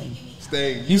I'm gonna stay.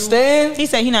 stay. You staying? He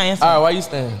said he not answering. All right, why you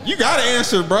staying? You gotta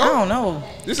answer, bro. I don't know.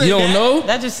 This You ain't don't that. know?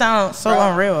 That just sounds so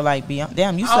unreal. Like Beyonce.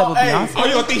 Damn, you slept with hey. Beyonce. Oh,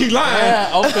 you don't think he lying?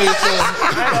 Yeah, okay,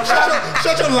 so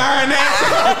Shut your lying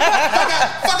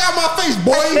ass. Fuck out my face,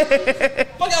 boy.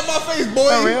 Fuck out my face, boy.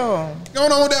 For real.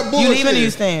 Going on with that bullshit. You leaving or you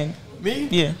staying? Me?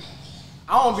 Yeah.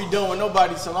 I don't be done with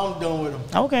nobody, so I'm done with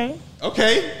them. Okay.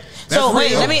 Okay. So That's wait,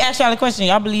 real. let me ask y'all a question.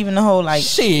 Y'all believe in the whole like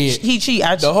shit. he cheat,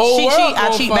 I cheat. The whole she world cheat, I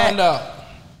gonna cheat find back. out.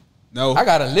 No. I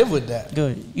gotta live with that.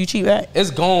 Good. You cheat back.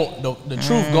 It's gon' the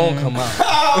truth gon' come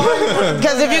out.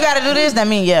 Because if you gotta do this, that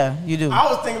mean yeah, you do. I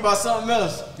was thinking about something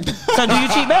else. So do you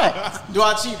cheat back? Do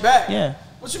I cheat back? Yeah.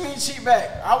 What you mean cheat back?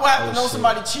 I would have to know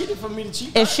somebody cheated for me to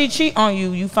cheat back. If she cheat on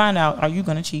you, you find out, are you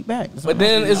gonna cheat back? That's But what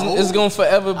I'm then it's gonna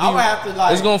forever be. I would have to,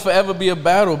 like- it's gonna forever be a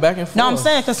battle back and forth. No, I'm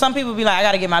saying because some people be like, I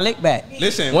gotta get my lick back.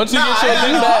 Listen. Once you Nah, get your I-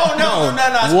 link no, back,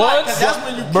 no. once, That's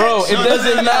when you bro, catch it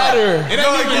doesn't matter. It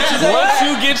ain't even that. Once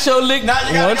you get your lick, Now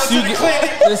you gotta once go you to the get,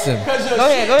 clinic. listen, Go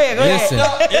ahead. listen,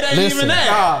 It ain't listen, even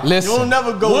that. listen, You'll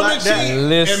never go Women like cheat that.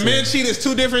 Listen. and men cheat is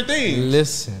two different things.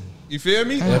 listen. You feel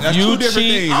me? If That's you two different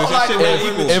cheat- things. I That like shit the way ain't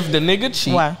women equal. If the nigga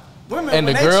cheat Why? Women, and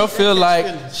the when they girl cheat, feel they like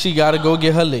catch feelings. she gotta go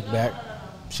get her lick back,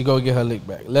 she go get her lick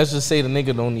back. Let's just say the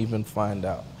nigga don't even find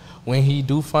out. When he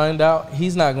do find out,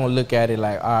 he's not gonna look at it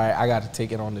like, all right, I gotta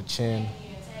take it on the chin.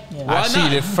 Yeah. I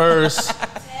cheated first,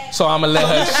 so I'ma let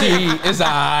her cheat. It's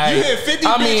alright. You hit 50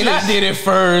 I mean, I bitches. did it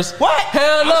first. What?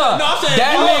 Hell no. I'm saying,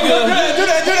 That no, nigga. Do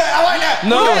that. I like that.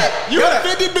 No. You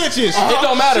hit 50 bitches. It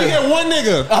don't matter. She hit one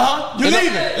nigga. You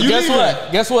leaving? You Guess leaving.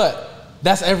 what? Guess what?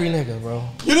 That's every nigga, bro.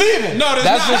 You leaving? No, that's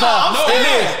That's not. just how No, it it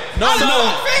is. is. No,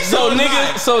 So it's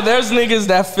niggas, not. so there's niggas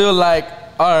that feel like,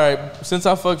 all right, since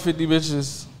I fuck 50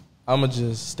 bitches, I'ma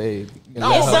just stay.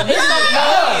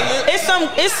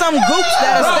 It's some groups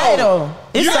that'll stay though.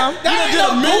 It's You some. done did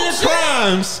a million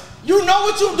crimes. You know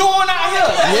what you doing out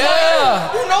here.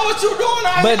 Yeah. You know what you doing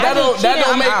out But here. that don't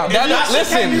I'm make out. that If don't, y'all shit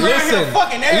can't be around here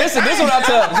fucking listen. This is what I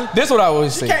tell. This is what I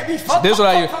always say. can't be fuck, This is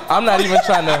what fuck. I'm not even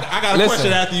trying to. I got a listen.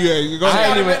 question after you. Go I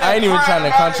ahead. ain't even trying to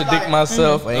Crying contradict about it,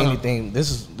 myself or anything.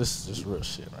 This is just real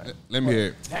shit, right? Let me hear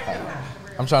it.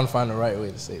 I'm trying to find the right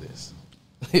way to say this.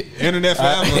 Internet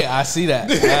forever. I see that.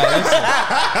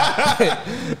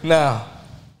 Now,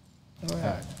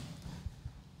 alright.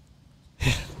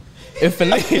 If a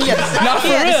nigga, not for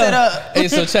He had to set up. real. Hey,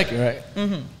 so check it,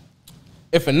 right?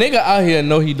 If a nigga out here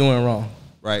know he doing wrong,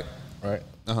 Right. right?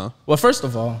 Uh-huh. Well, first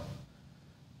of all,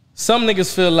 some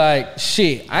niggas feel like,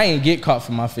 shit, I ain't get caught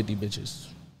for my 50 bitches.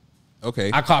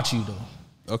 Okay. I caught you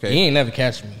though. Okay. You ain't never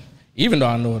catch me. Even though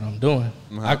I know what I'm doing.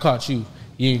 I caught you.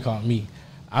 You ain't caught me.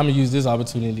 I'm gonna use this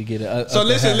opportunity to get it. So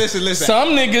listen. Some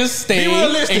niggas stay Be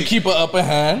realistic. and keep an upper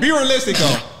hand. Be realistic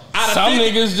though. Out of Some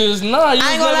 50 niggas just, nah, you I just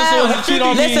ain't gonna never lie. supposed to cheat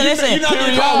on me. Listen. You not getting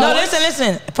Period. caught No, once.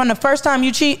 listen. From the first time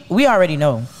you cheat, we already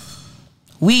know.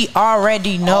 We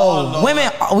already know. Lord.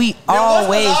 Women, we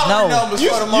always know. You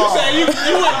say you went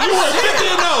 50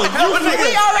 and no.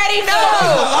 We already know.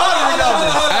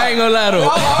 I ain't gonna lie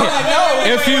though.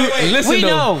 If you listen We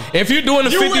though, know. if you doing a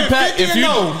You 50 went pack, 50 if and you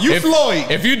no. You if, Floyd.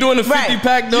 if you doing a 50 Right.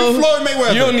 pack though, You Floyd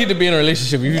Mayweather. you don't need to be in a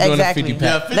relationship if you doing Exactly. a 50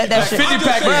 pack. Let that shit. 50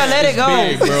 pack, Bro, let it go.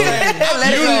 big, bro.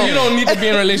 Let it go. You don't need to be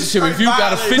in a relationship if you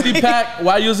got a 50 pack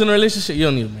while you was in a relationship. You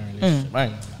don't need to be in a relationship. I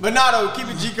ain't gonna lie. But nah, though, keep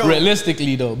it G-code.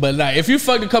 Realistically though, but like if you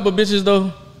fucked a couple bitches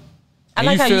though, I and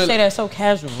like how you feel- say that so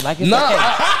casual. Like it's nah,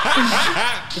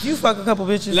 okay. If you fuck a couple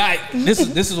bitches, like this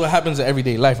is what happens in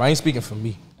everyday life. I ain't speaking for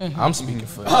me. I'm speaking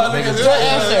for niggas.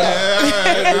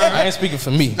 I ain't speaking for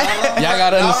me. Y'all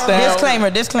gotta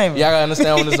understand. Disclaimer. Y'all gotta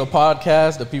understand when it's a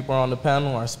podcast, the people on the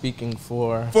panel are speaking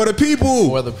for the people.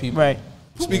 For the people. Right.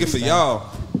 Speaking for y'all.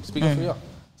 Speaking for y'all.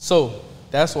 So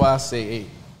that's why I say, hey,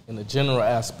 in the general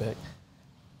aspect,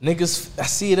 niggas, I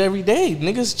see it every day.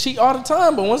 Niggas cheat all the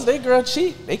time, but once they girl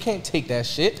cheat, they can't take that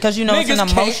shit. Because you know niggas it's an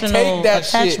emotional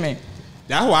attachment. Shit.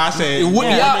 That's why I said.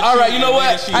 Yeah, all right, you know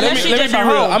what? Let me be real.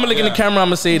 I'm gonna look in the camera. I'm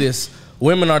gonna say this: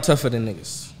 women are tougher than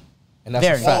niggas, and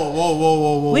that's a fact.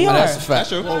 Whoa. We are. That's a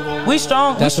fact. We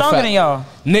strong. We stronger than y'all.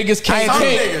 Niggas can't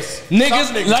take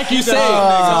niggas like you say.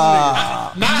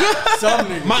 Some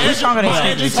niggas. My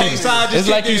Andrew Tate side just it's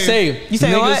like you say. You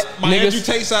say what? My Andrew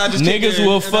Tate side just niggas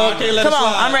will fuck. Come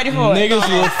on, I'm ready for it. Niggas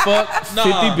will fuck 50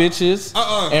 bitches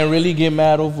and really get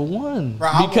mad over one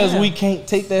because we can't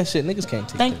take that shit. Niggas can't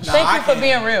take that shit. Thank you for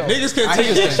being real. Niggas can't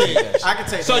take that shit. I can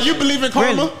take. So you believe in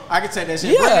karma? I can take that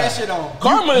shit. Yeah. Put that shit on.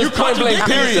 Karma is point blank.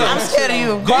 Period. I'm scared of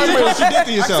you. Karma is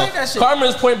contradicting yourself. Take that shit. Karma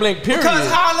is point blank. Period. Because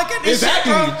how I look at this shit,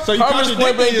 bro. Exactly. So you Karma is point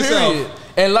blank. contradicting yourself. Period.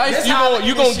 In life, you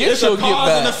gonna get It's you a a get cause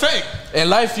and back. effect. In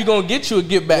life, you gonna get you a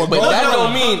get back, Well, but go that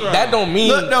down. don't mean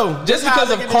Look, no, just this how I because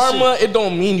look of at this karma, it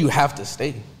don't mean you have to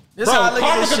stay. This how I Bro, look at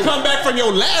karma this can shit. come back from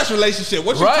your last relationship.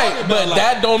 What you talking Right, about? but Like,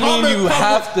 that don't mean you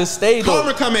have to stay though.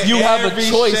 Karma come in You have every a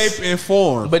choice, shape and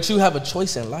form. but you have a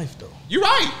choice in life though. You're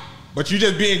right. But you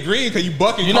just being green because you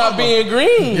bucking You're karma. not being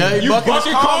green. Yeah, You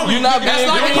bucking karma. You're not That's being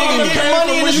like green. karma Get came money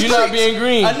from in when the you- You're not being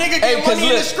green. A nigga get money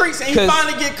in the streets and he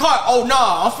finally get caught. Oh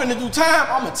nah, I'm finna do time.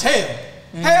 I'ma tell.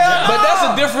 Hell no. But that's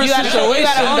a different You gotta- you situation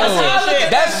gotta though. understand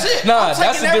shit. That's shit. nah. I'm That's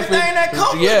taking a different. everything that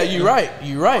come with Yeah, it. you're right.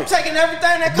 You're right. I'm taking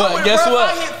everything that come But with guess it, bro.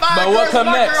 what? If I hit 5 But what girls come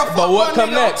and my next? girl fuck But what one come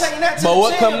nigga, I'm next? taking that to But the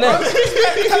what chin, come bro. next?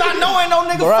 Because I know ain't no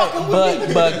nigga Right, fucking with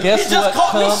me. but guess He just what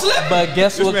caught me come? slipping. But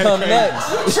guess what come next?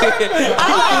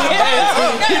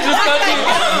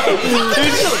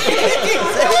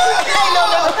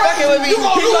 Fucking with me. You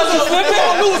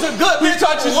gonna lose a good bitch. He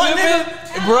taught you one nigga.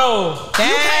 slipping, bro.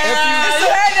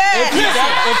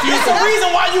 It's the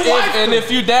reason why you wife And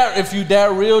if you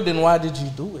that real, then why did you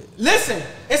do it? Listen,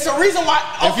 it's the reason why.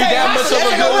 If you that much of a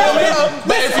good woman,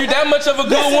 but if you that much of a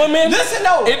good woman, listen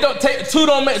though, it don't take two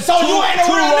don't make So you ain't a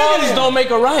two real nigga wrongs then. don't make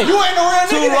a right. you ain't a real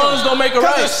nigga. Two wrongs don't make a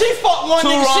right. Cause if she fuck one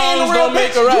Two nigga, she ain't a wrongs real don't make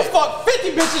bitch. a right. You fuck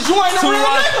 50 bitches, you ain't a Two real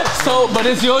wrongs. nigga. So, but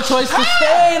it's your choice to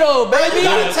stay though, baby.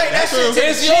 You gotta take that shit to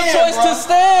It's the your chin, choice bro. to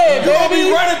stay, You gonna be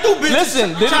baby. running through bitches.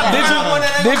 Listen, did trying to find one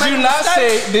that ain't gonna you make not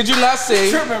mistakes. say? Did you not say?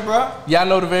 Tripping, bro. Y'all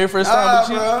know the very first time we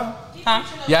cheat? Bro. Huh?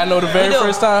 Y'all know the very We do.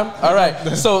 first time? All right.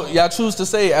 So y'all choose to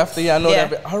say after y'all know Yeah.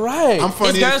 that. All right. I'm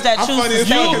funny. It's girls that I'm choose funny to as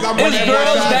hell stay. because I'm It's on that girls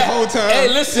boy's side that. the whole time. Hey,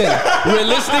 listen.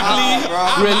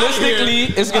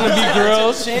 Realistically, it's gonna be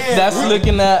girls that's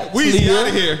looking at We out of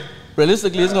Talia. here.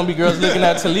 Realistically, it's gonna be girls looking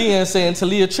at Talia and saying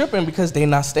Talia tripping because they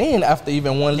not staying after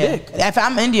even one Yeah. lick. If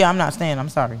I'm India, I'm not staying. I'm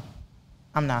sorry.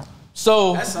 I'm not.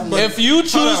 So if you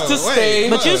choose to stay,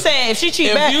 But you saying if she cheat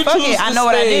If back, you fuck choose it. I to know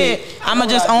what I stay- did. I'ma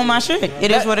just own my shit.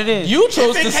 It is what it is. you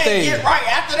chose If to it can't stay. get right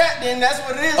after that, then that's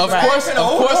what it is. Of bro. course, Ain't of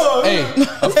finna course, hold on. hey,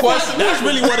 of course. That's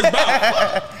really what it's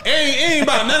about. It ain't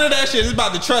about none of that shit. It's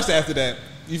about the trust after that.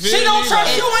 You feel She me? don't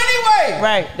trust you anyway.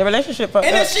 Right. The relationship fucked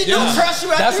And up. if she don't trust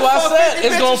you after That's you why I fuck said 50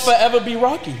 it's gonna bitches, forever be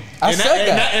rocky. I said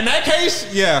that. In that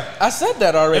case, yeah. I said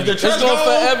that already. If the It's trust gonna goes,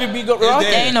 forever be rocky.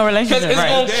 dead. Ain't no relationship, Because it's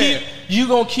right. gonna keep you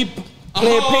gonna keep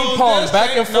playing Oh, ping pong that's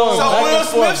back and fake. No. forth, So back Will and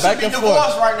Smith forth, should back be and divorced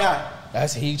forth. right now.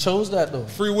 That's he chose that though.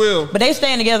 Free will. But they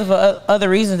staying together for other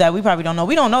reasons that we probably don't know.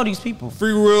 We don't know these people.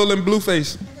 Free will and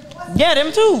Blueface. Yeah,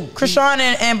 them too. Krishan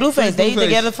and Blueface. They Blueface.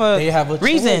 together for They have a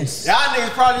reasons. choice. Y'all niggas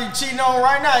probably cheating on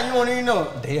right now. You won't even know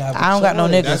it. They have. I don't got no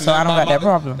choice. niggas, so I don't got that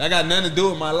problem. That got nothing to do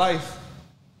with my life.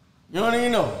 You don't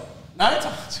even know it. Not talking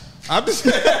about you. I'm just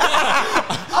saying.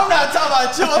 I'm not talking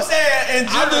about you. I'm saying in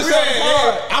general. I'm just we on saying. the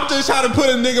Hey, I'm just trying to put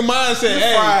a nigga mindset. You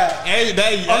fried. Hey,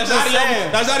 I'm just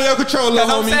saying. that's out of your control, Because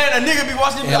little I'm homie. saying a nigga be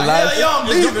watching me In like, life- hell yeah, I'm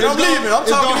It's leaving. gonna- I'm leaving. I'm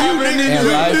it's talking gonna to you, happen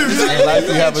nigga. in life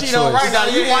you have a cheat on choice. right now.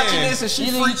 You Yeah. watching this and she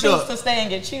Either you freaked choose up. to stay and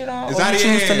get cheated on, It's or out you of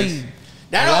your choose to hands. leave.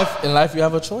 In life, you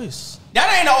have a choice. That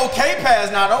ain't an okay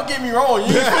pass now. Don't get me wrong.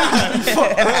 You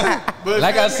ain't but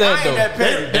Like I said though,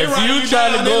 They if writing you you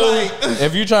trying to down, go, they like-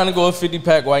 if you trying to go a 50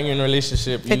 pack while you're in a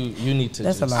relationship, you need to.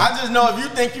 That's just, a lot. I just know if you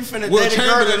think you finna Will date a girl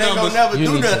Chamberlain that ain't gonna numbers. never You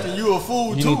do need to- nothing, you a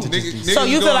fool you too. need to just be- So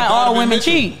you feel like all women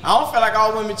cheat? I don't feel like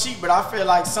all women cheat, but I feel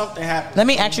like something happened. Let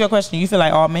me ask you a question. You feel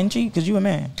like all men cheat? Because you a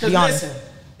man. Cause Be honest. listen,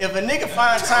 if a nigga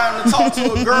find time to talk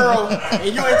to a girl and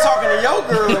you ain't talking to your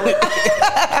girl,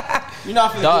 you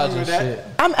not finna Dodge give me and that. shit.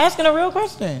 I'm asking a real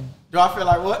question. Do I feel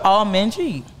like what? All men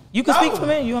cheat. You can speak No. for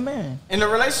men. You a man. In a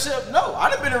relationship, no. I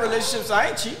done been in relationships, I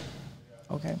ain't cheat.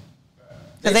 Okay.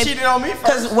 They cheated on me first.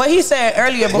 Because what he said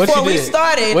earlier before we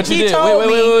started, what you he did? told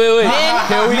me. Wait. Then,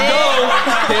 Here we go.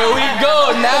 Here we go.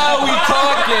 Now we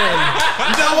talking.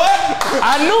 You know what?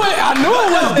 I knew it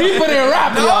was deeper than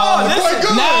rap, y'all.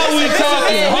 Listen, now we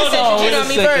talking. Hold on, wait a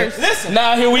second. Listen.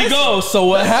 Now here we go. So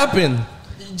what happened?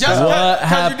 What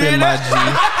happened, my G?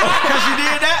 Because you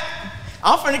did that,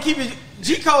 I'm finna keep it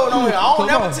G code on it. I don't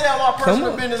never tell my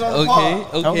personal business on the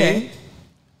pod. Okay.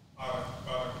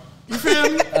 You feel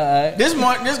me? This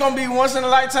gonna be once in a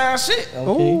lifetime shit.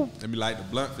 Okay. Let me light the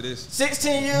blunt for this.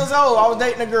 16 years old, I was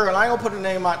dating a girl. I ain't gonna put her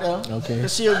name out there. Okay.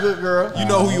 Cause she a good girl. You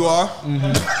know who you are.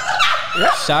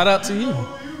 Shout out to you.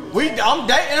 I'm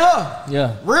dating her.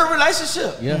 Yeah. Real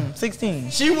relationship. Yeah. 16.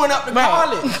 She went up to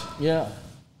college. Yeah.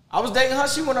 I was dating her.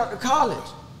 She went up to college.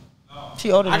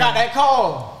 She older I than got me. that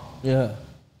call. Yeah.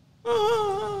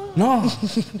 No.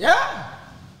 Yeah.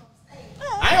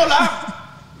 I ain't gonna lie.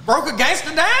 Broke a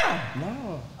gangster down.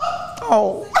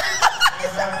 Oh.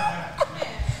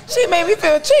 She made me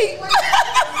feel cheap.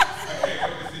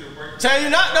 Tell you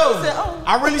not though.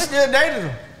 I really still dated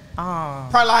her.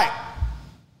 Probably like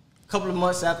a couple of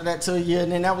months after that to a year,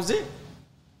 and then that was it.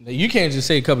 You can't just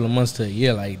say a couple of months to a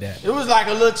year like that. It was like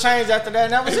a little change after that,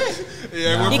 and that was it.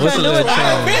 Yeah, He couldn't do it. I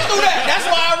done been through that. That's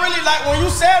why I really like when you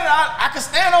said it. I could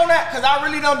stand on that because I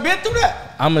really done been through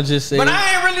that. I'ma just say. But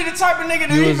I ain't really the type of nigga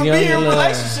that You even was be young in and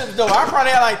relationships though. I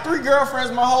probably had like 3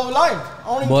 girlfriends my whole life. I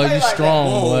don't even Boy, play you like strong,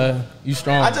 that. boy. You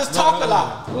strong. I just talk a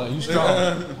lot. Boy, you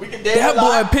strong. We could date That a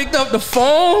lot. boy picked up the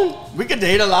phone. We could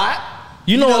date a lot.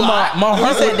 You know what my He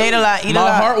heart said date a lot, eat a my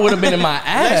lot. heart would have been in my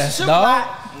ass, Relationship a dog.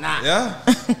 lot. Nah. Yeah.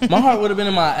 My heart would have been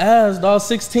in my ass, dog.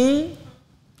 16.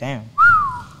 Damn.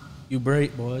 You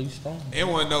break, boy. You strong. Ain't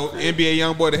want no NBA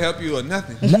young boy to help you or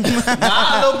nothing.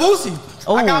 Nah, Lil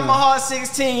Boosie. I got my heart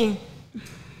 16.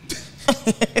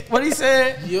 What he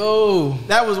said? Yo.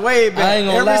 That was way back. I ain't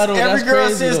gonna lie, though, Every that's girl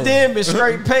crazy, since though. then been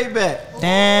straight payback.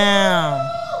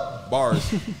 Damn. Bars.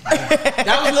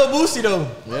 That was Lil Boosie though.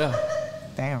 Yeah.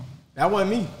 Damn. That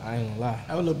wasn't me. I ain't gonna lie.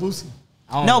 That was Lil Boosie.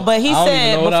 No, but he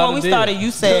said before we started,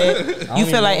 you said you even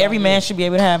feel like know every what I man did. should be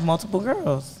able to have multiple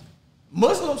girls.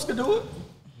 Muslims could do it.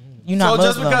 You not So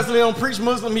just Muslim. because Leon preach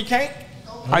Muslim, he can't.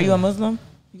 Are you a Muslim?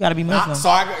 You gotta be Muslim. So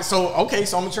I'm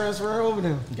gonna transfer over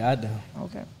there. Goddamn.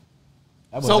 Okay.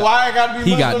 So why I gotta be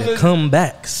He Muslim? got the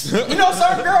comebacks. You know,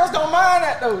 certain girls don't mind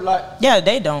that though. Like Yeah,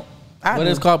 they don't. I What do.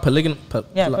 is called polygamy?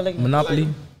 Yeah, polygamy. Monopoly.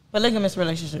 Polygamous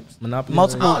relationships. Monopoly.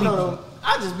 Multiple I don't know people. though.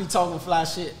 I just be talking fly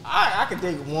shit. I could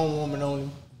date one woman only,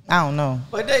 I don't know.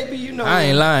 but they be you know. I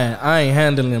ain't lying. I ain't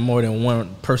handling more than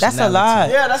one person. That's a lot.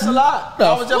 Yeah, that's a lot. The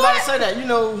I was just about to fuck? say that. You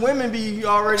know, women be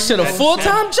already. Shit, a you know,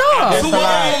 full-time job. That's a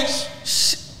lot.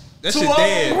 That Too shit old,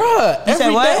 dead. Bruh, You said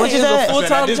every what? day What you is said? a I said, at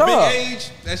full-time this job. big age,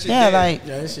 that shit Yeah, dead. like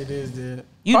Yeah, that shit is dead.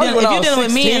 you Probably deal, when if I you was dealing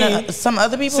with me 16, and some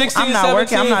other people, 16, I'm not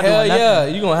working. I'm not 17, doing nothing.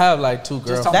 yeah, you gonna have like 2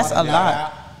 girls. talking That's about a the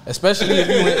lot. Especially if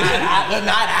you went.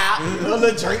 Not out.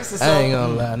 Little drinks or I something. ain't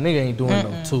gonna lie, nigga ain't doing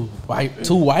no 2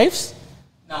 wives,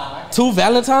 2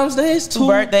 Valentine's days, 2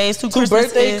 birthdays, 2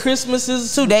 birthday Christmases,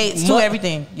 Christmases, 2 dates, 2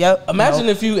 everything. Yep. Imagine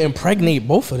if you impregnate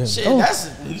both of them. Shit, that's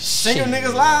single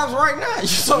niggas' lives right now. You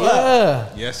so like, Yeah.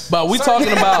 Yes. But we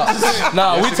talking about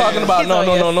we talking about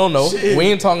no. Shit. We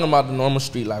ain't talking about the normal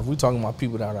street life. We talking about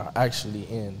people that are actually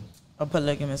in a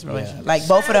polygamous relationship. Like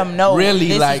both of them know really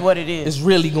this like is what it is. It's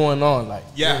really going on. Like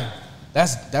Yeah.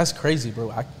 that's crazy,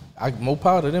 bro. I more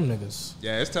power to them niggas.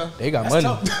 Yeah, it's tough. They got money.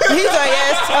 tough. He's like,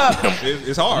 yeah, it's tough.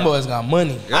 It's Them hard. boys got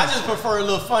money. I just prefer a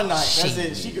little fun night. That's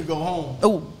it. She could go home.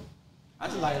 Ooh, I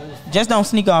just like a little fun. just don't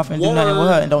sneak off and do nothing with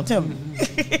her and don't tell me.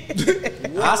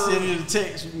 I send you the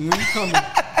text when you coming.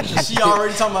 She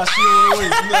already talking about she on the way.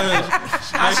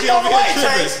 She on the way,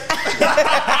 Chase.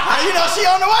 How you know she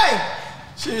on the way?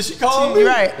 She called me. You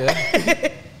right.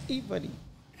 He funny.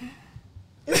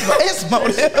 It's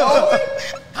motive.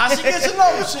 How she get your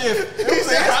number? Shit. It was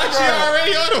She Instagram.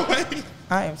 already on the way.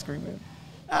 I am screaming.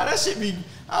 Nah, that shit be,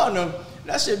 I don't know.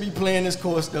 That shit be playing this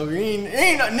course though.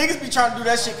 Niggas be trying to do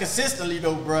that shit consistently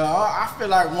though, bro. I feel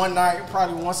like one night,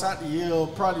 probably once out the year, or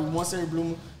probably once every blue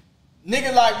moon.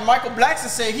 Nigga like Michael Blackson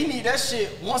said he need that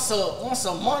shit once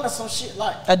a month or some shit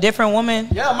like. A different woman.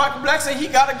 Yeah, Michael Blackson he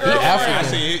got a girlfriend.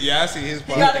 African. I see his He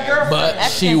part. got a girlfriend. But I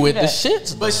she can't with do the that.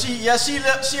 shits. But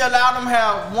she allowed him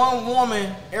have one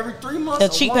woman every 3 months. A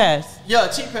cheap one- pass. Yeah,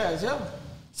 a cheap pass. Yeah.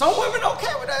 Some women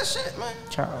okay with that shit, man.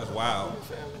 Charles. That's wild.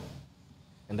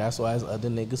 And that's why there's other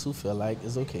niggas who feel like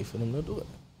it's okay for them to do it.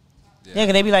 Yeah,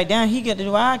 cause they be like, damn, he get to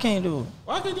do. Why I can't do it?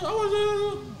 Why can't you? I was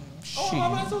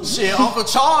Shit, Uncle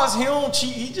Charles, he don't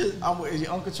cheat. He just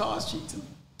Uncle Charles cheat too.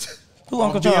 Who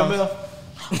Uncle Charles? BMF.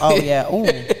 Oh yeah. Ooh.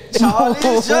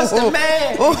 Charlie's just a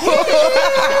man.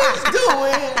 He's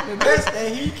doing the best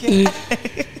that he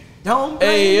can. Don't blame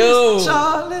Hey, yo. Mr.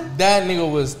 Charlie. That nigga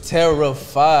was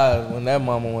terrified when that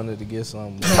mama wanted to get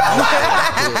something.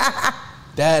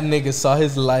 That nigga saw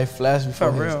his life flash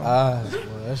before his eyes, bro.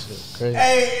 That shit crazy.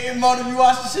 Hey, Mo, did you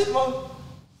watch the shit, Mo?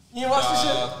 You ain't watch the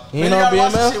shit? He ain't on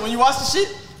watch the BMF? shit. When you watch the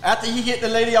shit, after he hit the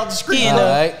lady off the screen, Yeah.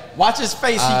 Alright. watch his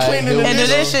face. He Alright, cleaning the And the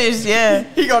dishes. dishes, yeah.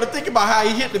 He got to think about how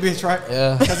he hit the bitch, right?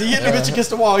 Yeah. Because he hit the bitch against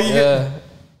the wall.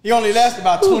 He only lasted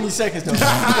about 20 seconds, though.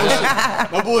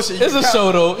 No bullshit. It's a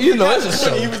show, though. You know, it's a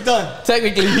show. He was done.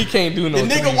 Technically, he can't do no The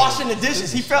nigga thing. washing the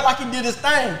dishes, he felt like he did his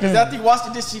thing. Because after he washed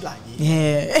the dishes, he like,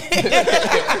 Yeah.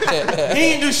 he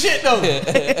ain't do shit, though.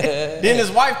 Then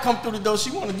his wife come through the door. She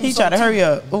want to do He something. tried to hurry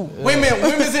up. Ooh.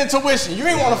 Women's intuition. You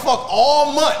ain't want to fuck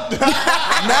all month.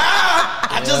 Nah,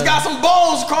 I just got some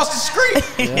bones across the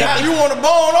street. Now you want to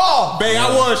bone off. Babe, I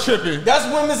was tripping. That's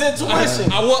women's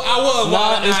intuition. I was.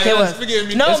 Nah, it's Nah, forgive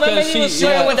me. No, It's remember 'cause he was she-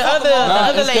 sharing yeah. with the other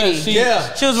It's 'cause lady.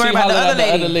 Yeah. She was worried about the hollered other at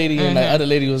lady. The other lady, and the other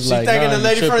lady was She like, thinking nah, the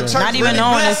lady you from the tripping. church Not even really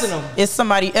knowing blessing him. it's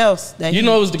somebody else that You he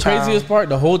know, it was the child. craziest part.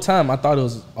 The whole time, I thought it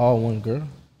was all one girl.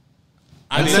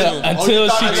 I did Until, too. until you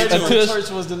thought she, the lady from the until church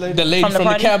was the lady? the lady From the from the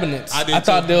party? cabinets. I did I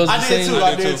thought too. there was the I did same. too.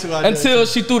 I did too. Until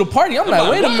she threw the party, I'm like,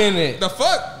 wait a minute. The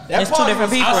fuck? That It's two party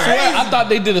different was people. I swear, I thought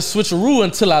they did a switcheroo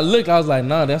until I looked. I was like,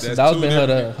 nah, that That's was two been her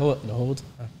different the whole time.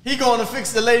 He going to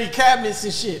fix the lady cabinets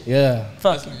and shit. Yeah.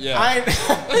 Fuck him. Yeah. I ain't.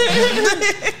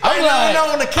 I'm like, know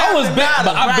when the I was cabinet back,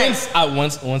 but matters. I've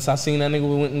been. Once I seen that nigga,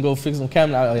 we went and go fix some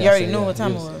cabinet. You already knew what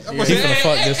time it was. But He finna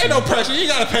fuck this ain't no one. pressure. You ain't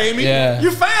gotta pay me. Yeah. You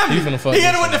family. He finna fuck He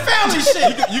hit this it with the family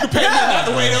shit. You can pay me out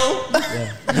the way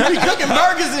though. You be cooking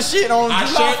burgers and shit on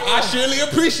July I surely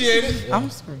appreciate it. I'm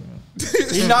screaming.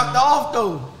 4th. He knocked off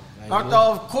though. Knocked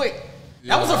off quick.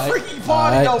 That was a freaky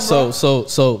party All right, though,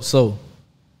 bro. so,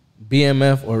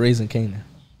 BMF or Raising Canaan?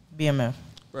 BMF.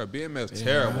 Bro, BMF's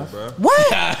terrible, bro.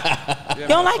 What? You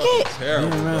don't like it? Terrible,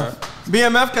 bro.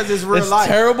 BMF because it's real It's life.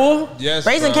 terrible. Yes,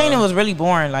 Raising bro. Canaan was really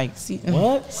boring. Like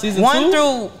What? Season one 2?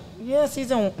 through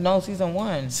season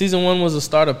one. Season 1 was a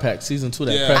starter pack. Season 2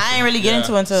 that Yeah. pressure. I ain't really get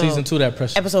into it until Season 2 that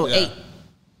pressure. episode Yeah. 8.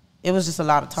 It was just a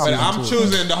lot of But talking. I'm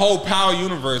choosing the whole Power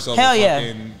universe over Hell yeah.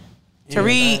 fucking.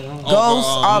 Tariq, Ghost,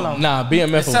 all of them. Nah,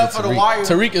 BMF Except over for the Tariq. wire.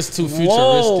 Tariq is too futuristic.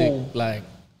 Whoa. Like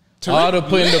Tariq all the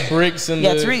putting the lit. bricks and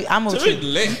Yeah, the. Tariq, I'm with Tariq you.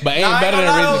 lit. But ain't Nah, I better ain't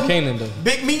than gonna lie Raising though. Canaan though.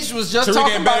 Big Meech was just Tariq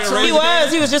talking ain't about better than Tariq.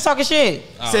 He was just talking shit.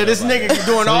 Said this nigga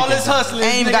doing all this hustling.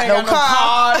 Ain't This got nigga no ain't got no car.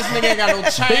 car. This nigga ain't got no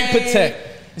chain. Big Protect.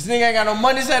 This nigga ain't got no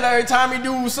money. Said every time he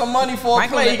do some money for a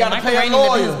Michael play, he gotta Michael pay a Rainey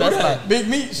living his lawyer. best life. Big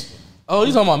Meech. Oh,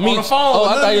 you talking about me? the phone Oh,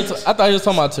 with I thought, Lil I thought you was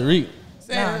talking about Tariq.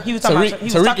 Nah, he was talking about he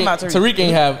was talking about Tariq. Tariq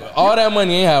ain't have all that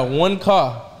money. Ain't have one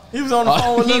car. He was on the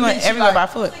phone with He Lil went Meech. everywhere by Like,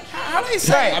 foot. how they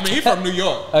say? I mean, he from New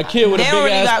York. A kid with They a don't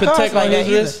big really ass got cars Protect like on that his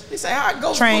wrist. He say, "I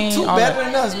go Train, two all better that.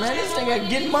 than us, man. This nigga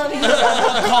getting money. He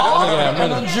got no car, Yeah, got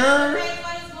no money. jury."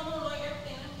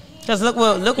 Cause look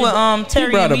what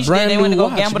Terry brought and a Meech brand did. They went to new go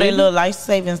watch, gamble their baby. little life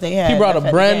savings they had. He brought a left at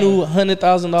the brand game. new $100,000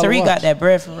 Tariq watch. got that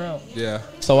bread for real. Yeah.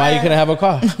 So why you couldn't have a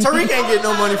car? Tariq ain't get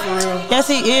no money for real. Yes,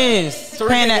 he is. Tariq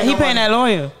Paying ain't that, get he no paying money. that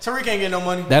lawyer. Tariq ain't get no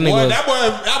money. That nigga Boy, was.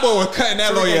 that boy was cutting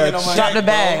that Tariq ain't lawyer get no a money. Drop check, the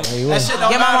bag. He That was. shit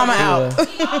don't Get my matter. mama out.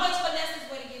 He always finesse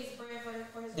his way to get his bread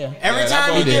for his Yeah. Every Yeah, that time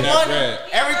boy he did get that money, bread.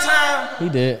 every time, He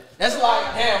did. that's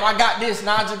like, damn, I got this.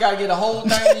 Now I just gotta get a whole thing.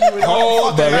 To you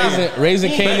Whole But thing.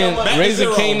 Raising Back to Raising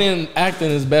zero. Canaan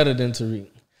acting is better than Tariq.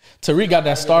 Tariq got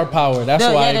that star power. That's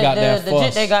why he got that the jit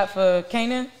fuss. they got for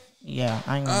Kanan. Yeah,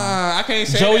 I ain't gonna lie. I can't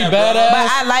say Joey that, bro. Badass.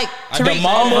 But I like The Tariq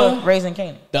mama. over Raising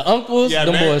Kanan. The uncles, Yeah,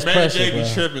 them Mary, boys Mary pressure, J be bro.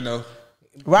 tripping though.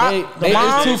 Rock, the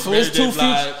mom. It's too Mary J.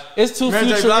 Blige. it's too Mary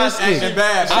J. Blige futuristic. acting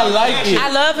bad. I like it. I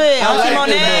love it. I like Auntie it,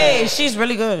 Monet, man. she's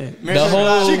really good. The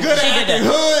whole She good at She did acting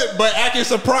that. hood, but acting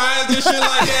surprised and shit like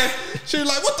that. She was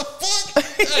like, what the fuck?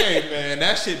 Hey, man,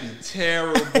 that shit be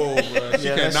terrible, bro. She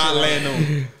Yeah, that cannot shit land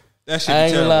on. That shit I be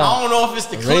ain't gonna terrible. lie. I don't know if it's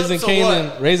the Raising clips or what.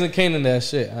 Canaan, Raising Canaan, that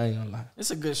shit. I ain't gonna lie.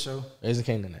 It's a good show, Raising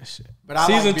Canaan, that shit. but I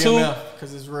Season like 2, BMF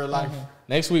because it's real life.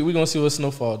 next week we gonna see what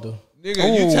Snowfall do. Nigga,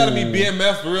 you telling me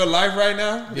BMF real life right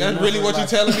now? That's really real what you life.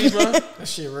 telling me, bro? That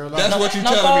shit real life. That's what you No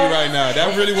telling me fault. right now.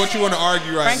 That's really what you want to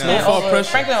argue right Franklin now. Snowfall over,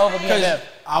 pressure. Franklin over BMF.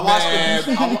 I watched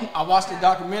Man. I watched the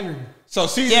documentary. So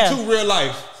season Yeah. 2 real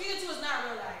life. Season 2 is not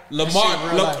real life. Lamar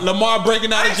shit real life. Lamar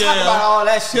breaking out I of ain't jail. talking about all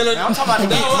that shit. Killing- Man. I'm talking about the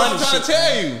That's big what I'm money trying to shit.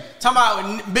 tell you. Talking about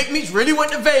when Big Meech really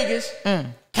went to Vegas,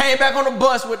 came back on the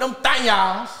bus with them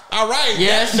thanyals. All right.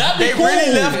 Yes, That'd be they cool.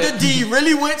 really left the D,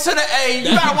 really went to the A. You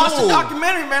That'd gotta be watch cool. the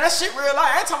documentary, man. That shit real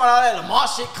life. I ain't talking about all that Lamar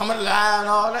shit coming alive and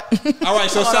all that. All right,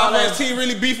 so Talking about all Southwest that. team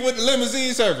really beef with the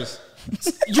limousine service.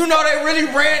 You know they really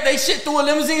ran they shit through a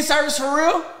limousine service for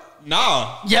real?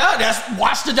 Nah. Yeah,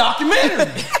 watch the documentary,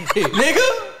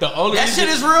 nigga. That shit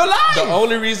is real life. The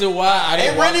only reason why I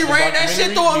didn't really ran that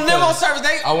shit through a limo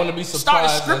service. I want to be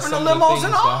surprised. Started stripping the limos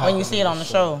and all. When you see it on the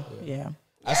show, yeah.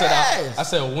 I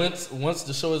said once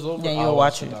the show is over, then you'll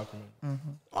watch it.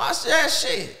 Watch that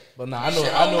shit. But nah, I know.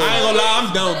 I ain't gonna lie,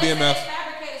 I'm done with BMF.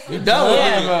 You done with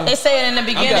Yeah, they say it in the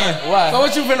beginning. Why? So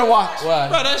what you finna watch? Why?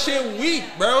 Bro, that shit weak,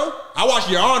 bro. I watch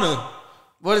Your Honor.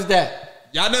 What is that?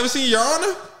 Y'all never seen Your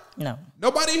Honor? No.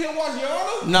 Nobody here watch Your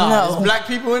Honor? No. Is black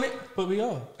people in it? Put me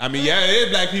on. I mean, yeah, it is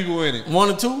black people in it. 1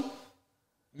 or 2?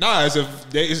 Nah,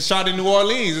 it's shot in New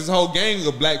Orleans. It's a whole gang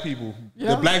of black people.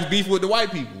 Yeah. The blacks beef with the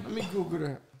white people. Let me Google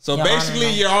that. So Your basically,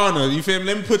 Honor, Your Honor, you feel me?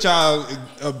 Let me put y'all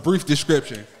a brief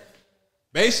description.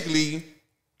 Basically,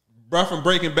 bruh from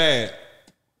Breaking Bad.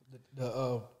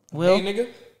 The Will? hey, nigga.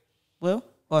 Will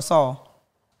or Saul?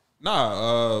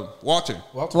 Nah, Walter.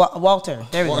 Walter.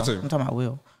 There we Walter. go. I'm talking about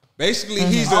Will. Basically,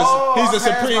 he's a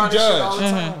supreme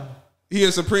judge. He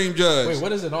a supreme judge. Wait,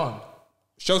 what is it on?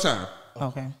 Showtime.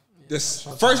 Okay. This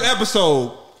first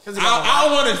episode, I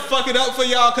don't want to fuck it up for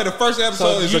y'all because the first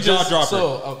episode is a jaw dropper.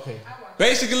 So okay.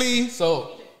 Basically,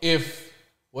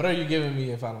 what are you giving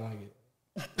me if I don't like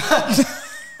it?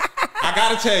 I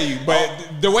gotta tell you,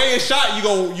 but the way it's shot, you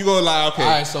go like, okay. All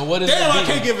right, so what is Damn, it I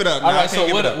beating? can't give it up. All Nah, I right, can't so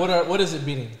give it up. what is it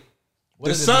beating? What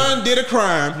The is it son beating? did a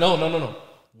crime. No.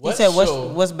 He said,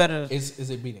 what's better? Is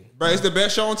it beating? Bro, it's the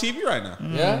best show on TV right now.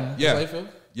 Yeah? Yeah. That's how you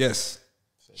feel? Yes.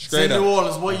 It's Straight in New up.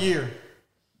 Orleans, what year?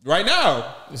 Right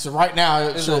now. It's right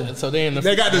now. So they in the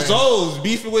They got the Zoes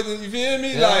beefing with, you feel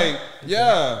me? Yeah. Like,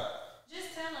 yeah.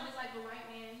 Just tell him it's like the white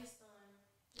man, his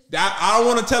son. I don't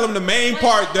want to tell them the main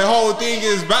part the whole thing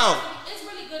is about. It's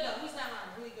really good though. He's not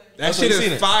lying. Really good. That So shit you seen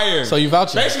is it? fire. So you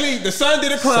vouching? Basically, the son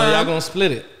did a So y'all crime, gonna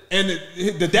split it. and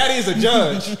the daddy is a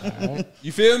judge.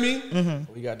 You feel me?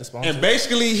 We got the sponsor. And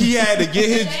basically, he had to get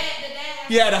his,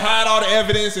 he had to hide all the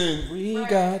evidence, and We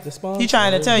got the sponsor. He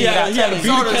trying to tell you. Yeah, gotta he tell had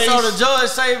you. to beat the case. So the judge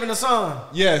saving the son.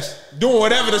 yes, doing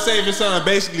whatever to save his son.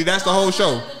 Basically, that's the whole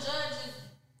show. The judge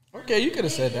is Okay, you could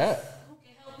have said that. who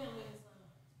can help him with his son.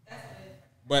 That's what it is.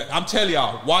 But I'm telling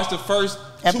y'all, watch the first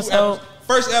Episode.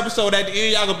 first episode. At the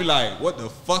end, y'all gonna be like, "What the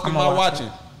fuck am I gonna watch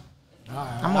watching?"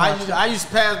 I used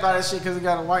to pass by that shit because it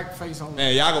got a white face on it.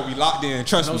 Man, y'all gonna be locked in.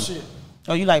 Trust No me. shit.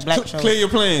 Oh, you like black shows? Clear your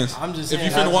plans. I'm just if you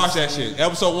saying, finna I watch just that shit.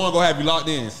 Episode 1 gonna have you locked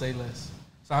in. Say less.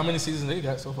 So how many seasons they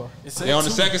got so far? They on the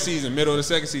second season, middle of the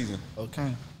second season.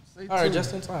 Okay. All right,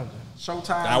 just in time then. Showtime.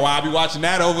 That's why I be watching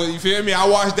that over. You feel me? I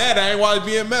watch that. I ain't watch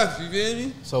BMF. You feel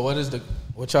me? So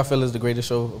what y'all feel is the greatest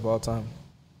show of all time?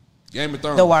 Game of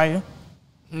Thrones. The Wire.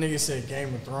 Nigga said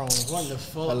Game of Thrones. What the A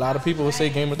fuck? lot of people would say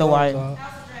Game of The Thrones. Wire.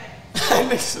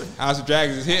 Nigga said- House of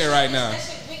Dragons is hitting right now.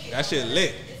 That shit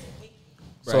lit.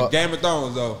 Bro, So- Game of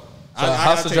Thrones though. So I House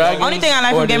gotta of take Dragons- over. Only thing I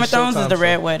like Or from Game the of Thrones is Showtime the show.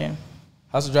 Red Wedding.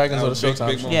 House of Dragons That or the was big, Showtime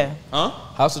big show? moment. Yeah. Huh?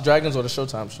 House of Dragons or the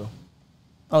Showtime show?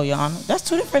 Oh, Your Honor. That's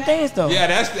two different things, though. Yeah,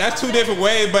 that's two different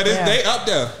ways, but Yeah. they up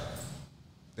there.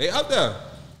 They up there.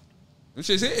 Them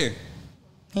shit's hitting.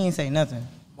 He ain't say nothing.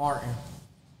 Martin.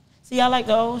 See, I like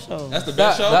the old shows. That's the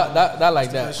best show. That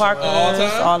like that. Parker's, all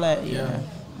time? all that. Yeah.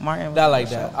 Martin. was That the like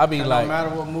best that. show. I be No like, matter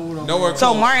what mood I'm Nowhere in.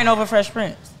 So close. Martin over Fresh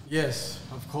Prince. Yes,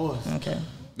 of course. Okay.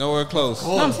 Nowhere close.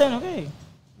 No, I'm saying okay.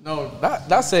 No,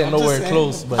 that said I'm just nowhere saying.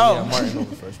 close, but Oh. yeah, Martin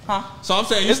over first. Huh? So I'm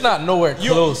saying It's not nowhere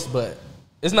You- close, but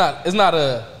it's not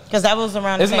a Because that was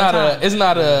around the it's same not time. a it's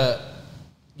not a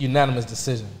unanimous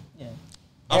decision. Yeah.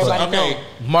 I'm saying, Everybody okay.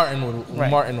 Martin would Right.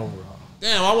 Martin overall.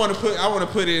 Damn, I want to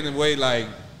put it in a way like,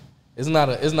 It's not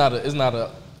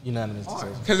a unanimous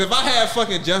decision. because if I had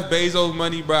fucking Jeff Bezos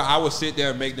money, bro, I would sit there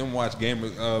and make them watch Game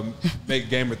of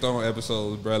Thrones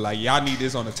episodes, bro. Like y'all need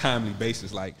this on a timely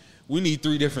basis. Like we need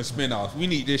 3 different spinoffs. We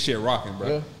need this shit rocking, bro.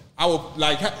 Yeah. I would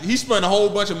like he spent a whole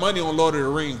bunch of money on Lord of the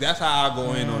Rings. That's how I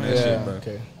go in on that Yeah, shit, bro.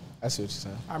 okay. I see what you're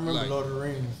saying. I remember Like- Lord of the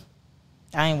Rings.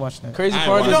 I ain't watched that. Crazy I ain't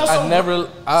part is watched I some- never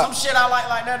Some shit I like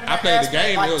that. in I that played the aspect,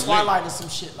 game, like it was Twilight or some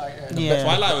shit like that. Yeah.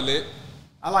 Twilight was lit.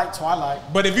 I like Twilight.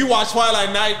 But if you watch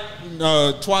Twilight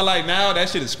now, that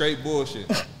shit is straight bullshit.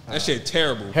 That shit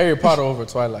terrible. Harry Potter over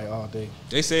Twilight all day.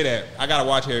 They say that. I gotta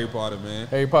watch Harry Potter, man.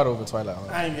 Harry Potter over Twilight all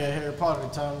day. I ain't get Harry Potter the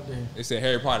time of day. They said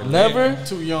Harry Potter. lit. Never?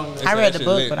 Too young. They I said read that the shit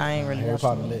book, lit. but I ain't really Harry watched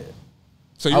Potter it. lit.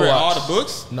 So you I read all watched- the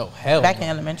books? No, hell. Back no. in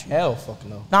elementary. Hell fucking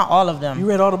no. Not all of them. You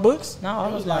read all the books? Not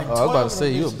all of like them. Oh, I was about to 12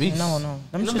 say you a of them beast. No. Them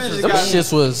Them shits bitches was Them got-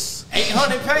 shits was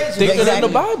 800 pages. thicker than Exactly.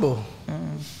 the Bible.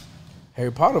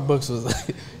 Harry Potter books was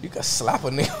like, you could slap a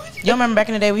nigga. You remember back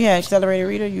in the day we had accelerated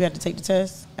reader? You had to take the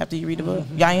test after you read the book.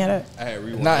 Y'all ain't had that? I had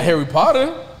read Not Harry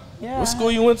Potter. Yeah. What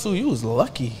school you went to? You was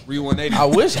lucky. Read 180. I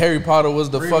wish Harry Potter was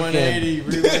the Read fucking. 180,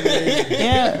 read 180.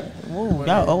 Yeah. Ooh,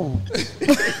 y'all old.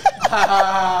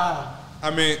 I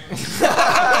mean,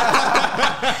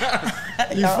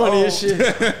 You funny as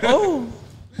shit. Oh,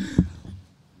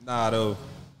 nah, though.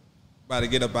 About to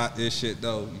get about this shit,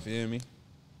 though. You feel me?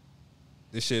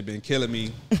 This shit been killing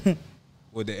me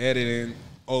with the editing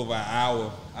over an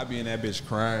hour. I be in that bitch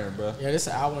crying, bro. Yeah, this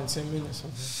an hour and 10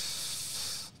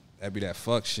 minutes. That be that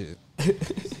fuck shit.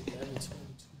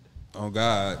 Oh,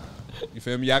 God. You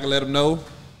feel me? Y'all can let them know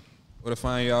where to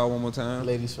find y'all one more time.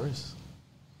 Ladies first.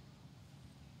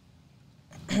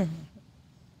 I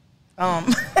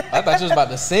I thought you was about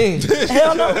to sing.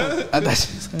 hell no. I thought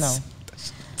you was No.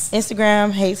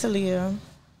 Instagram, Heytaliaaa.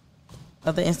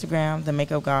 Other Instagram, the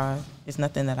Makeup God. It's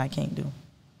nothing that I can't do.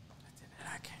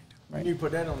 Right. You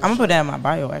put that on. I'm gonna put that in my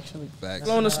bio actually. Facts.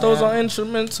 blowing the stores on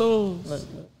instrumentals. Look.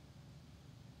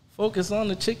 Focus on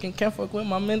the chicken, can't fuck with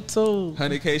my mental.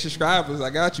 100K subscribers, I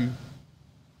got you.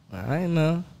 I ain't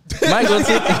know. Might go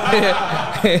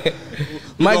to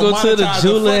might go to the monetize the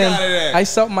jeweler fuck out of and that.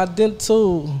 ice out my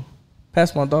dental.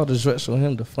 Pass my daughter's dress, show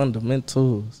him the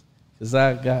fundamentals. Cause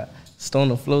I got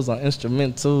stoner flows on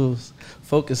instrumentals.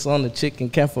 Focus on the chicken,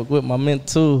 can't fuck with my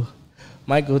mental.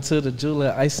 Might go to the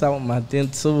jeweler, ice out my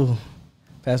dental.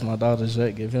 Pass my daughter's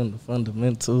dress, give him the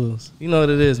fundamentals. You know what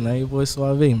it is, man. Your boy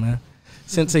Suave, man.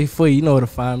 Sensei for you know where to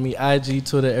find me. IG,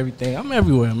 Twitter, everything. I'm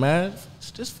everywhere, man.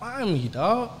 Just find me,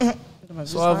 dog.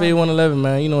 Suave111,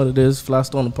 man. You know what it is.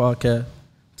 Flystoner podcast.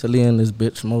 Talia in this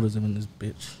bitch. Motors in this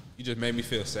bitch. You just made me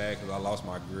feel sad because I lost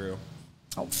my grill.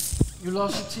 You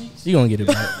lost your teeth. You gonna get it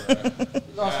back. You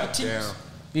lost your God teeth. damn.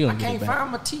 You I gonna get can't it back.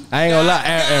 find my teeth. I ain't gonna lie.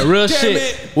 And real Damn shit.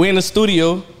 it. We in the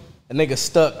studio. A nigga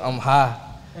stuck. I'm high.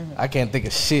 I can't think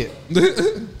of shit.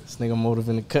 This nigga motive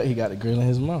in the cut. He got the grill in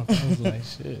his mouth. I was like,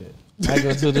 shit. I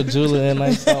go to the jeweler and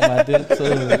I saw my dental.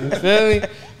 You feel me?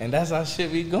 And that's how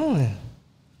shit be going.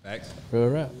 Facts. Real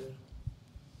rap.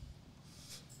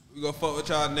 We gonna fuck with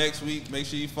y'all next week. Make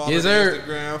sure you follow Yes, the sir.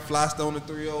 Instagram,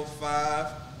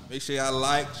 Flystoner305. Make sure y'all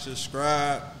like,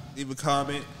 subscribe, leave a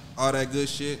comment, all that good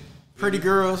shit. Pretty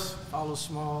girls. Follow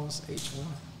Smalls.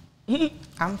 H1.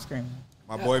 I'm screaming.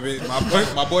 My boy been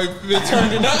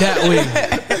turning up. That way.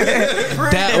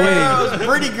 That way.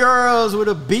 Pretty girls with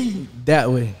a B. That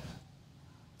way.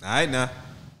 All right, now.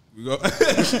 We go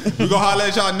holler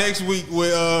at y'all next week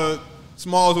with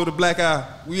Smalls with a black eye.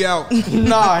 We out.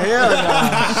 Nah, hell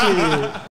nah. Shit.